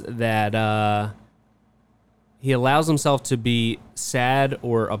says that he allows himself to be sad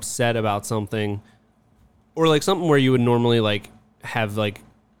or upset about something, or like something where you would normally like have like,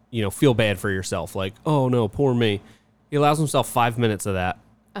 feel bad for yourself. Like, oh no, poor me. He allows himself 5 minutes of that.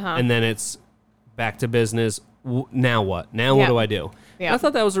 And then it's back to business. Now what? Now what do I do? Yeah. I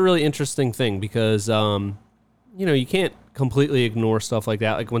thought that was a really interesting thing because, you can't completely ignore stuff like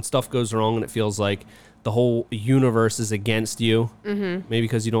that. Like when stuff goes wrong and it feels like the whole universe is against you, maybe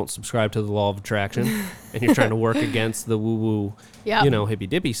because you don't subscribe to the law of attraction and you're trying to work against the woo-woo,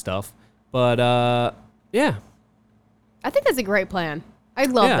 hippy-dippy stuff. But, yeah. I think that's a great plan. I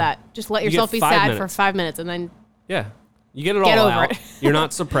love that. Just let yourself be sad for 5 minutes and then... Yeah. You get it all out. You're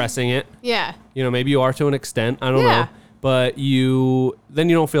not suppressing it. Yeah. Maybe you are to an extent. I don't know. But then you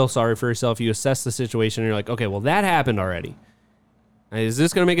don't feel sorry for yourself. You assess the situation and you're like, okay, well, that happened already. Is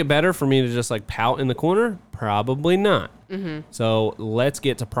this going to make it better for me to just like pout in the corner? Probably not. Mm-hmm. So let's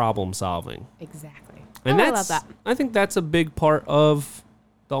get to problem solving. Exactly. And I love that. I think that's a big part of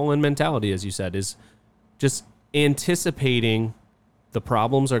the all-in mentality, as you said, is just anticipating the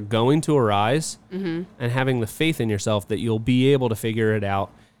problems are going to arise and having the faith in yourself that you'll be able to figure it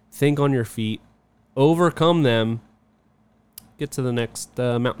out, think on your feet, overcome them, get to the next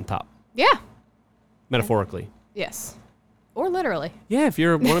mountaintop. Yeah. Metaphorically. Yes. Or literally. Yeah, if you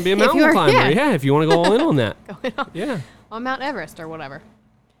want to be a mountain climber. Yeah, if you want to go all in on that. On Mount Everest or whatever.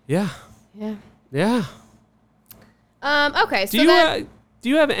 Yeah. Yeah. Yeah. Okay, so do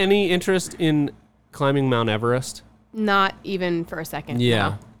you have any interest in climbing Mount Everest? Not even for a second.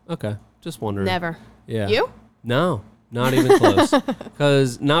 Yeah. No. Okay. Just wondering. Never. Yeah. You? No, not even close.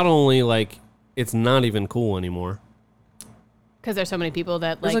 Because not only like it's not even cool anymore. Because there's so many people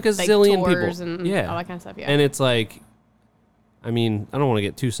that there's like a zillion tours people. And all that kind of stuff. Yeah. And it's like, I mean, I don't want to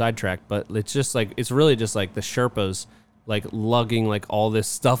get too sidetracked, but it's just like it's really just like the Sherpas like lugging like all this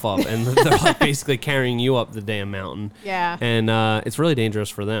stuff up, and they're like basically carrying you up the damn mountain. Yeah. And it's really dangerous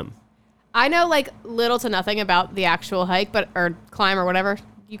for them. I know like little to nothing about the actual hike, or climb or whatever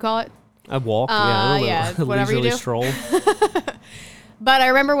you call it. I walk, I don't know. Whatever you do. Stroll. But I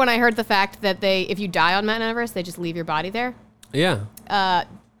remember when I heard the fact that if you die on Mount Everest, they just leave your body there. Yeah.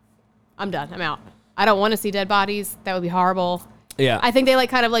 I'm done. I'm out. I don't want to see dead bodies. That would be horrible. Yeah. I think they like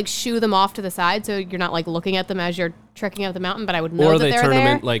kind of like shoo them off to the side so you're not like looking at them as you're trekking up the mountain, but I would know that they're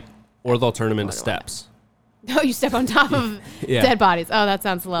there. Or they'll turn them into steps. Oh, you step on top of dead bodies. Oh, that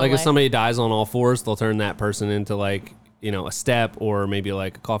sounds lovely. Like if somebody dies on all fours, they'll turn that person into like, a step or maybe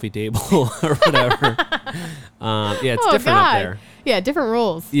like a coffee table or whatever. It's different up there. Yeah, different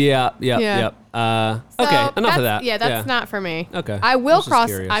rules. Yep. Okay, enough of that. Yeah, that's not for me. Okay. I will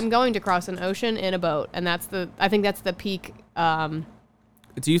cross. I'm going to cross an ocean in a boat, and I think that's the peak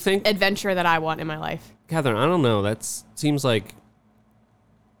do you think adventure that I want in my life. Catherine, I don't know. It seems a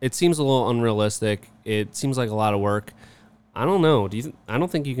little unrealistic. It seems like a lot of work. I don't know. I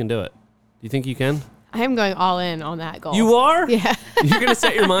don't think you can do it. Do you think you can? I am going all in on that goal. You are? Yeah. You're going to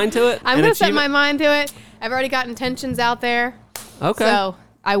set your mind to it? I'm going to set my mind to it. I've already got intentions out there. Okay. So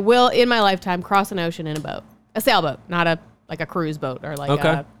I will, in my lifetime, cross an ocean in a boat. A sailboat, not a cruise boat or like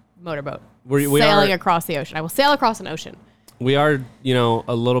a motorboat. Sailing across the ocean. I will sail across an ocean. We are,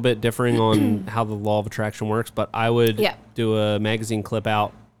 a little bit differing on how the law of attraction works, but I would do a magazine clip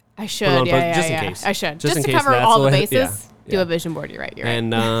out. I should, just in case. I should. Just Just in to case cover that's all the what- bases, yeah, do yeah. a vision board. You're right.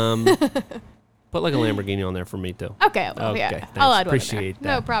 And put like a Lamborghini on there for me too. Okay, I will, yeah. thanks. I'll add Appreciate one in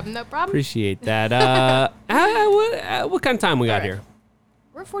there. that. No problem. Appreciate that. What kind of time we got All right. here?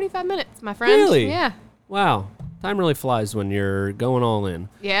 We're 45 minutes, my friend. Really? Yeah. Wow. Time really flies when you're going all in.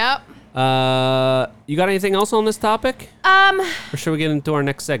 Yep. You got anything else on this topic? Or should we get into our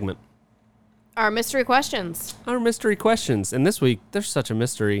next segment? Our mystery questions. Our mystery questions. And this week, there's such a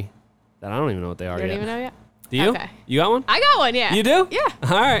mystery that I don't even know what they are You don't yet. even know yet? Do you? Okay. You got one? I got one, yeah. You do? Yeah.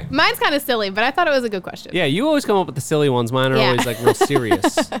 All right. Mine's kind of silly, but I thought it was a good question. Yeah, you always come up with the silly ones. Mine are Yeah. always like real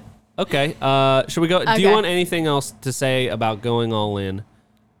serious. Okay. Should we go? Do you Okay. want anything else to say about going all in?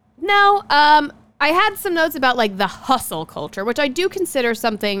 No, I had some notes about like the hustle culture, which I do consider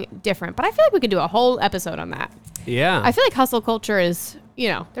something different, but I feel like we could do a whole episode on that. Yeah. I feel like hustle culture is,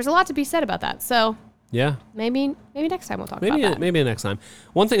 there's a lot to be said about that. So yeah. maybe next time we'll talk about that. Maybe next time.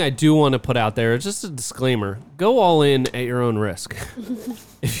 One thing I do want to put out there is just a disclaimer. Go all in at your own risk.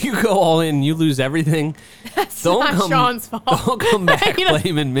 If you go all in, you lose everything. It's not Sean's fault. Don't come back You know-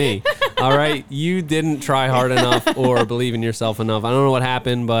 blaming me. All right? You didn't try hard enough or believe in yourself enough. I don't know what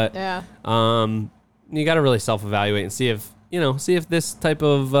happened, but Yeah. you got to really self-evaluate and see if this type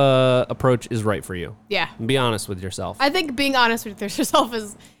of approach is right for you. Yeah. And be honest with yourself. I think being honest with yourself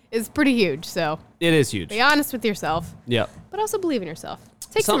is pretty huge. So It is huge. be honest with yourself, Yep. but also believe in yourself.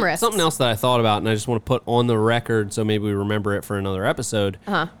 Take some risks. Something else that I thought about, and I just want to put on the record so maybe we remember it for another episode.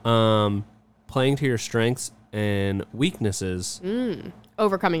 Playing to your strengths and weaknesses.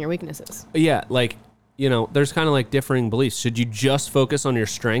 Overcoming your weaknesses. Yeah, like, there's kind of like differing beliefs. Should you just focus on your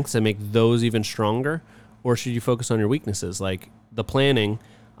strengths and make those even stronger? Or should you focus on your weaknesses? Like the planning,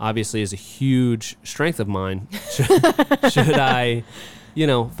 obviously, is a huge strength of mine. Should I,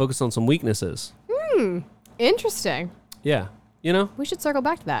 focus on some weaknesses? Interesting. Yeah. We should circle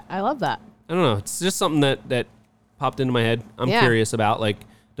back to that. I love that. I don't know. It's just something that popped into my head. I'm Yeah. curious about. Like,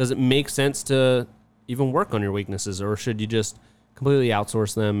 does it make sense to even work on your weaknesses, or should you just completely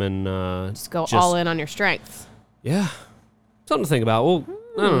outsource them and Just go all in on your strengths. Yeah, something to think about. Well,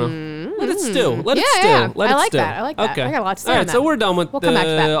 I don't know. Let it stew. Let it Yeah, stew. yeah. Let I it like stew. that. I like that. Okay. I got a lot to say All on right, that. so we're done with We'll come back to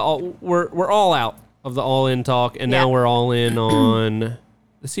that. We're all out of the all in talk, and now Yeah. we're all in on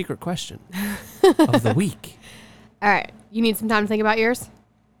the secret question of the week. All right. You need some time to think about yours?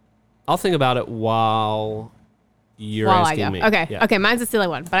 I'll think about it while you're While I asking go. me. Okay. Yeah. Okay. Mine's a silly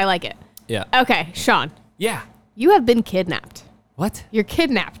one, but I like it. Yeah. Okay. Sean, Yeah. you have been kidnapped. What? You're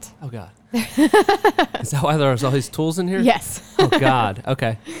kidnapped. Oh God. Is that why there's all these tools in here? Yes. Oh God.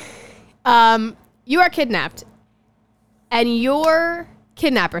 Okay. You are kidnapped, and your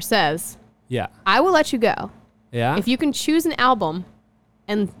kidnapper says, Yeah. I will let you go Yeah. if you can choose an album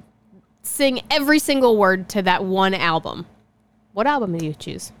and sing every single word to that one album. What album do you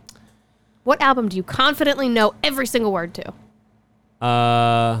choose? What album do you confidently know every single word to?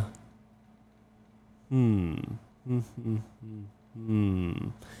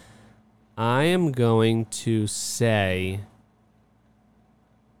 I am going to say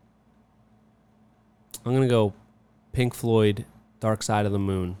I'm going to go Pink Floyd, Dark Side of the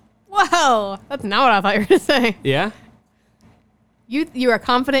Moon. Whoa, that's not what I thought you were going to say. Yeah? You are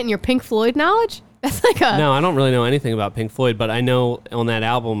confident in your Pink Floyd knowledge? That's like a... No, I don't really know anything about Pink Floyd, but I know on that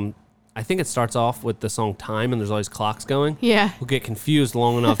album, I think it starts off with the song Time, and there's all these clocks going. Yeah. We'll get confused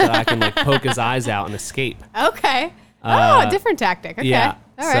long enough that I can like poke his eyes out and escape. Okay. Oh, different tactic. Okay. Yeah.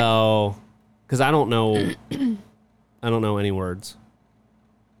 All right. So, because I don't know any words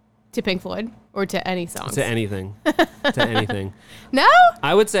To Pink Floyd or to any songs? to anything. To anything. No?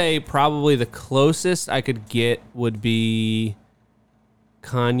 I would say probably the closest I could get would be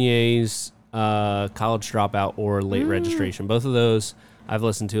Kanye's College Dropout or Late Registration. Both of those I've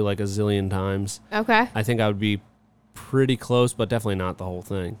listened to like a zillion times. Okay. I think I would be pretty close, but definitely not the whole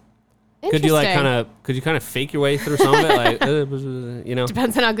thing. Could you kind of fake your way through some of it?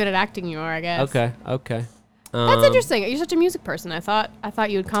 Depends on how good at acting you are, I guess. Okay. That's interesting. You're such a music person. I thought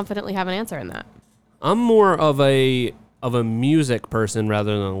you would confidently have an answer in that. I'm more of a music person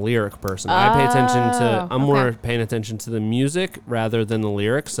rather than a lyric person. I pay attention to. I'm more paying attention to the music rather than the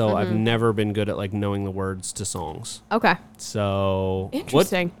lyrics. So I've never been good at like knowing the words to songs. Okay. So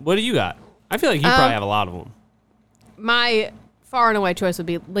Interesting. What do you got? I feel like you probably have a lot of them. My far and away choice would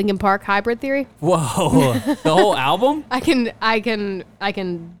be Linkin Park Hybrid Theory. Whoa, the whole album? I can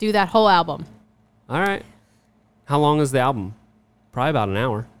do that whole album. All right. How long is the album? Probably about an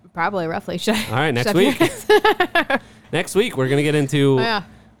hour. Probably roughly. Should I? All right, next should I week. Next week we're gonna get into. Oh, yeah.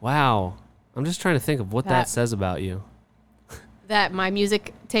 Wow, I'm just trying to think of what that That. says about you. that my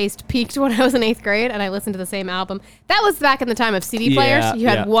music taste peaked when I was in 8th grade and I listened to the same album. That was back in the time of CD players. Yeah, You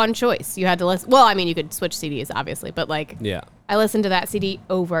had yeah. one choice. You had to listen. Well, I mean, you could switch CDs, obviously, but like, Yeah. I listened to that CD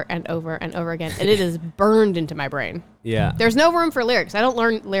over and over and over again, and it is burned into my brain. Yeah. There's no room for lyrics. I don't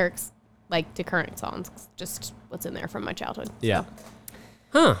learn lyrics like to current songs. It's just what's in there from my childhood. Yeah. So.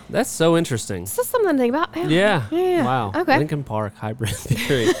 Huh. That's so interesting. It's just something to think about. Yeah. Yeah. Wow. Okay. Linkin Park hybrid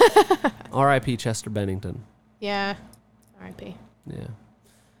theory. R.I.P. Chester Bennington. Yeah. R.I.P. Yeah.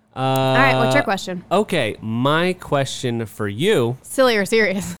 All right. What's your question? Okay. My question for you. Silly or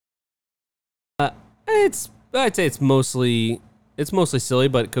serious? I'd say it's mostly silly,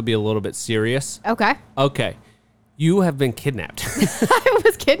 but it could be a little bit serious. Okay. Okay. You have been kidnapped. I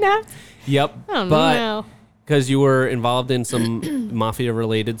was kidnapped. Yep. Oh, but no. because you were involved in some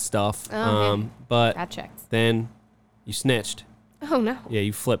mafia-related stuff. Oh, okay. But That checks. then you snitched. Oh, no. Yeah,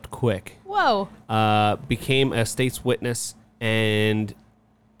 you flipped quick. Whoa. Became a state's witness and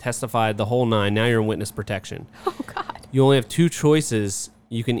testified the whole nine. Now you're in witness protection. Oh, God. You only have two choices.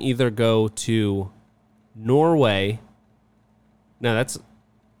 You can either go to Norway. No, that's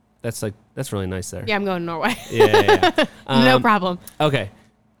really nice there. Yeah, I'm going to Norway. Yeah. No problem. Okay.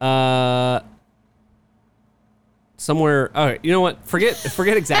 Somewhere. All right. You know what?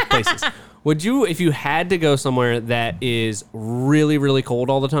 Forget exact places. Would you, if you had to go somewhere that is really, really cold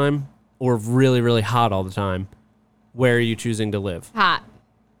all the time, or really, really hot all the time, where are you choosing to live? Hot.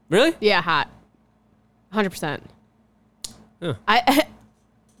 Really? Yeah, hot. 100%. Huh.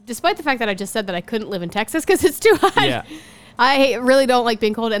 Despite the fact that I just said that I couldn't live in Texas because it's too hot. Yeah. I really don't like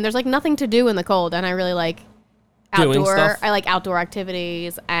being cold, and there's like nothing to do in the cold, and I really like Doing outdoor. stuff? I like outdoor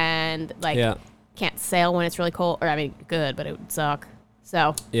activities, and like Yeah. can't sail when it's really cold. Or I mean, good, but it would suck.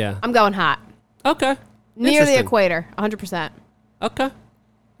 So Yeah. I'm going hot, Okay. near the Interesting. equator, 100%. Okay.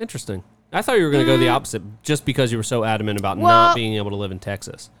 Interesting. I thought you were going to go the opposite just because you were so adamant about Well- not being able to live in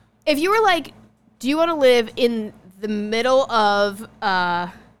Texas. If you were like, do you want to live in the middle of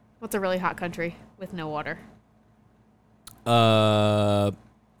what's a really hot country with no water?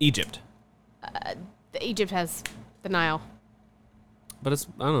 Egypt. Egypt has the Nile. But it's,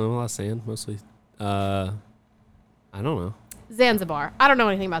 I don't know, a lot of sand mostly. I don't know. Zanzibar. I don't know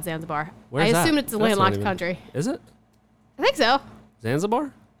anything about Zanzibar. Where's I that? assumed it's a That's not landlocked even- country. Is it? I think so.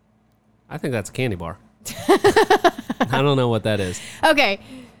 Zanzibar? I think that's a candy bar. I don't know what that is. Okay.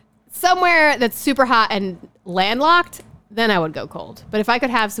 Somewhere that's super hot and landlocked, then I would go cold. But if I could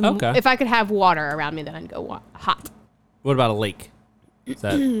have Okay. if I could have water around me, then I'd go hot. What about a lake? Is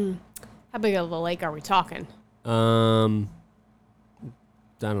that How big of a lake are we talking? I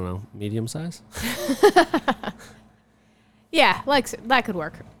don't know, medium size? Yeah, like that could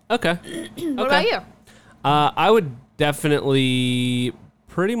work. Okay. What about you? I would definitely,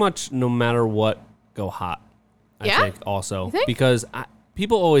 pretty much no matter what, go hot. I Yeah? think also You think? because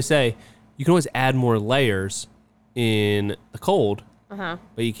people always say you can always add more layers in the cold, Uh-huh.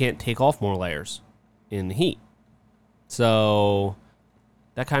 but you can't take off more layers in the heat. So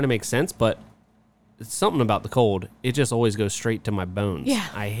that kind of makes sense, but it's something about the cold. It just always goes straight to my bones. Yeah.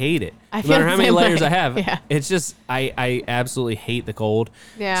 I hate it. I No feel matter the how many same layers way. I have, Yeah. it's just I absolutely hate the cold.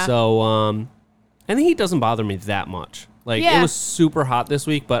 Yeah. So and the heat doesn't bother me that much. Like Yeah. it was super hot this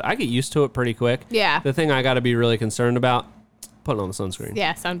week, but I get used to it pretty quick. Yeah. The thing I got to be really concerned about, putting on the sunscreen.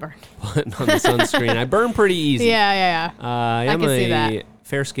 Yeah, sunburn. Putting on the sunscreen. I burn pretty easy. Yeah. I am can see a that.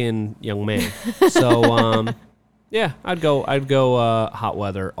 fair-skinned young man. So yeah, I'd go hot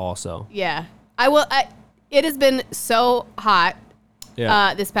weather also. Yeah. I will. It has been so hot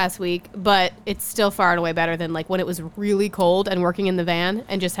Yeah. this past week, but it's still far and away better than like when it was really cold and working in the van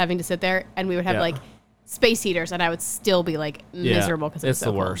and just having to sit there, and we would have Yeah. like space heaters, and I would still be like Yeah. miserable because it's so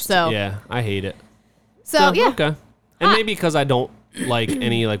the cold. worst. So yeah, I hate it. So yeah. Okay. And maybe because I don't like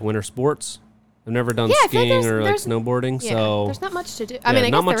any like winter sports. I've never done Yeah, I feel like skiing there's- or like there's- snowboarding, Yeah, so there's not much to do. yeah, I mean, I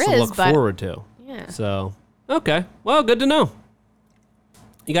not guess much there to is, look but forward to. yeah. So okay, well, good to know.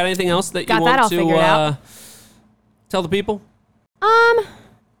 You got anything else that Got you that all want to figured out. tell the people?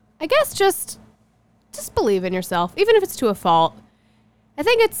 I guess just believe in yourself, even if it's to a fault. I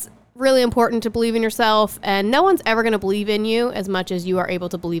think it's really important to believe in yourself, and no one's ever going to believe in you as much as you are able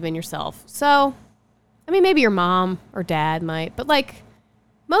to believe in yourself. So, I mean, maybe your mom or dad might, but like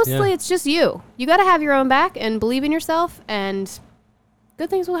mostly Yeah. it's just you. You got to have your own back and believe in yourself, and good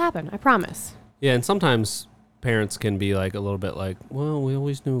things will happen. I promise. Yeah, and sometimes parents can be like a little bit like, well, we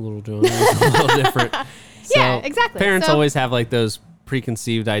always knew little John was a little different. Yeah, exactly. Parents So- always have like those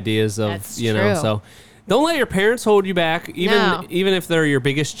preconceived ideas of, That's you know, true. so don't let your parents hold you back. No. Even if they're your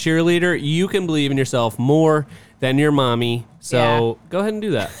biggest cheerleader, you can believe in yourself more than your mommy. So go ahead and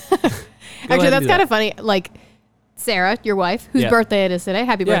do that. Actually, that's kind of funny. Like Sarah, your wife, whose Yeah. birthday it is today.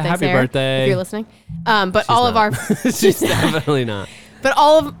 Happy birthday, happy Sarah, birthday. if you're listening. But all of not. our She's definitely not. But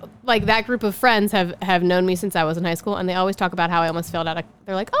all of like that group of friends have known me since I was in high school, and they always talk about how I almost failed out of.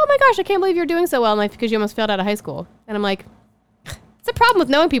 They're like, "Oh my gosh, I can't believe you're doing so well in life because you almost failed out of high school." And I'm like, "It's a problem with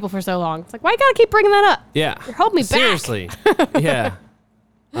knowing people for so long. It's like, why you gotta keep bringing that up? Yeah. You're holding me back." Seriously. Yeah.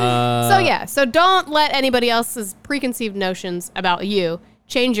 So don't let anybody else's preconceived notions about you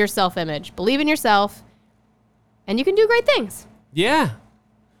change your self-image. Believe in yourself, and you can do great things. Yeah.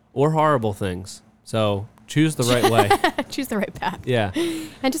 Or horrible things. So choose the right way. Choose the right path, Yeah.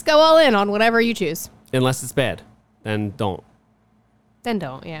 and just go all in on whatever you choose. Unless it's bad. Then don't. Then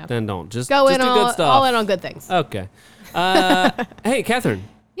don't, yeah. Then don't. Just Go just in do good stuff. all in on good things. Okay. Hey, Catherine.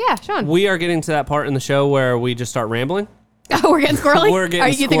 Yeah, Sean. We are getting to that part in the show where we just start rambling. Oh, we're getting squirrely? We're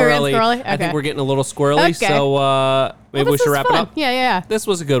getting You squirrely. think we're getting squirrely? I think Okay. we're getting a little squirrely. Okay. So maybe we This should was wrap it fun. up. Yeah. This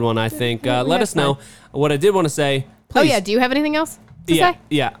was a good one, I think. we Let had us know. What I did want to say, please. Oh, yeah. Do you have anything else to Yeah. say?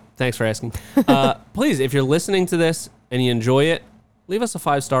 Yeah. Thanks for asking. Please, if you're listening to this and you enjoy it, leave us a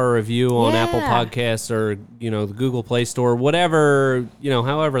 5-star review on Yeah. Apple Podcasts or, the Google Play Store, whatever,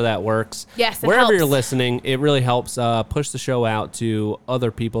 however that works. Yes, it Wherever you're helps. listening, it really helps push the show out to other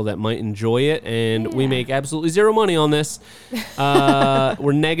people that might enjoy it. And we Yeah. make absolutely zero money on this.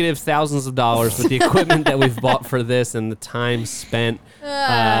 We're negative thousands of dollars with the equipment that we've bought for this and the time spent.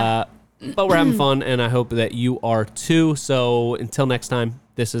 But we're having fun, and I hope that you are too. So until next time,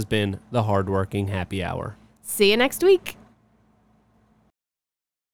 this has been the Hardworking Happy Hour. See you next week.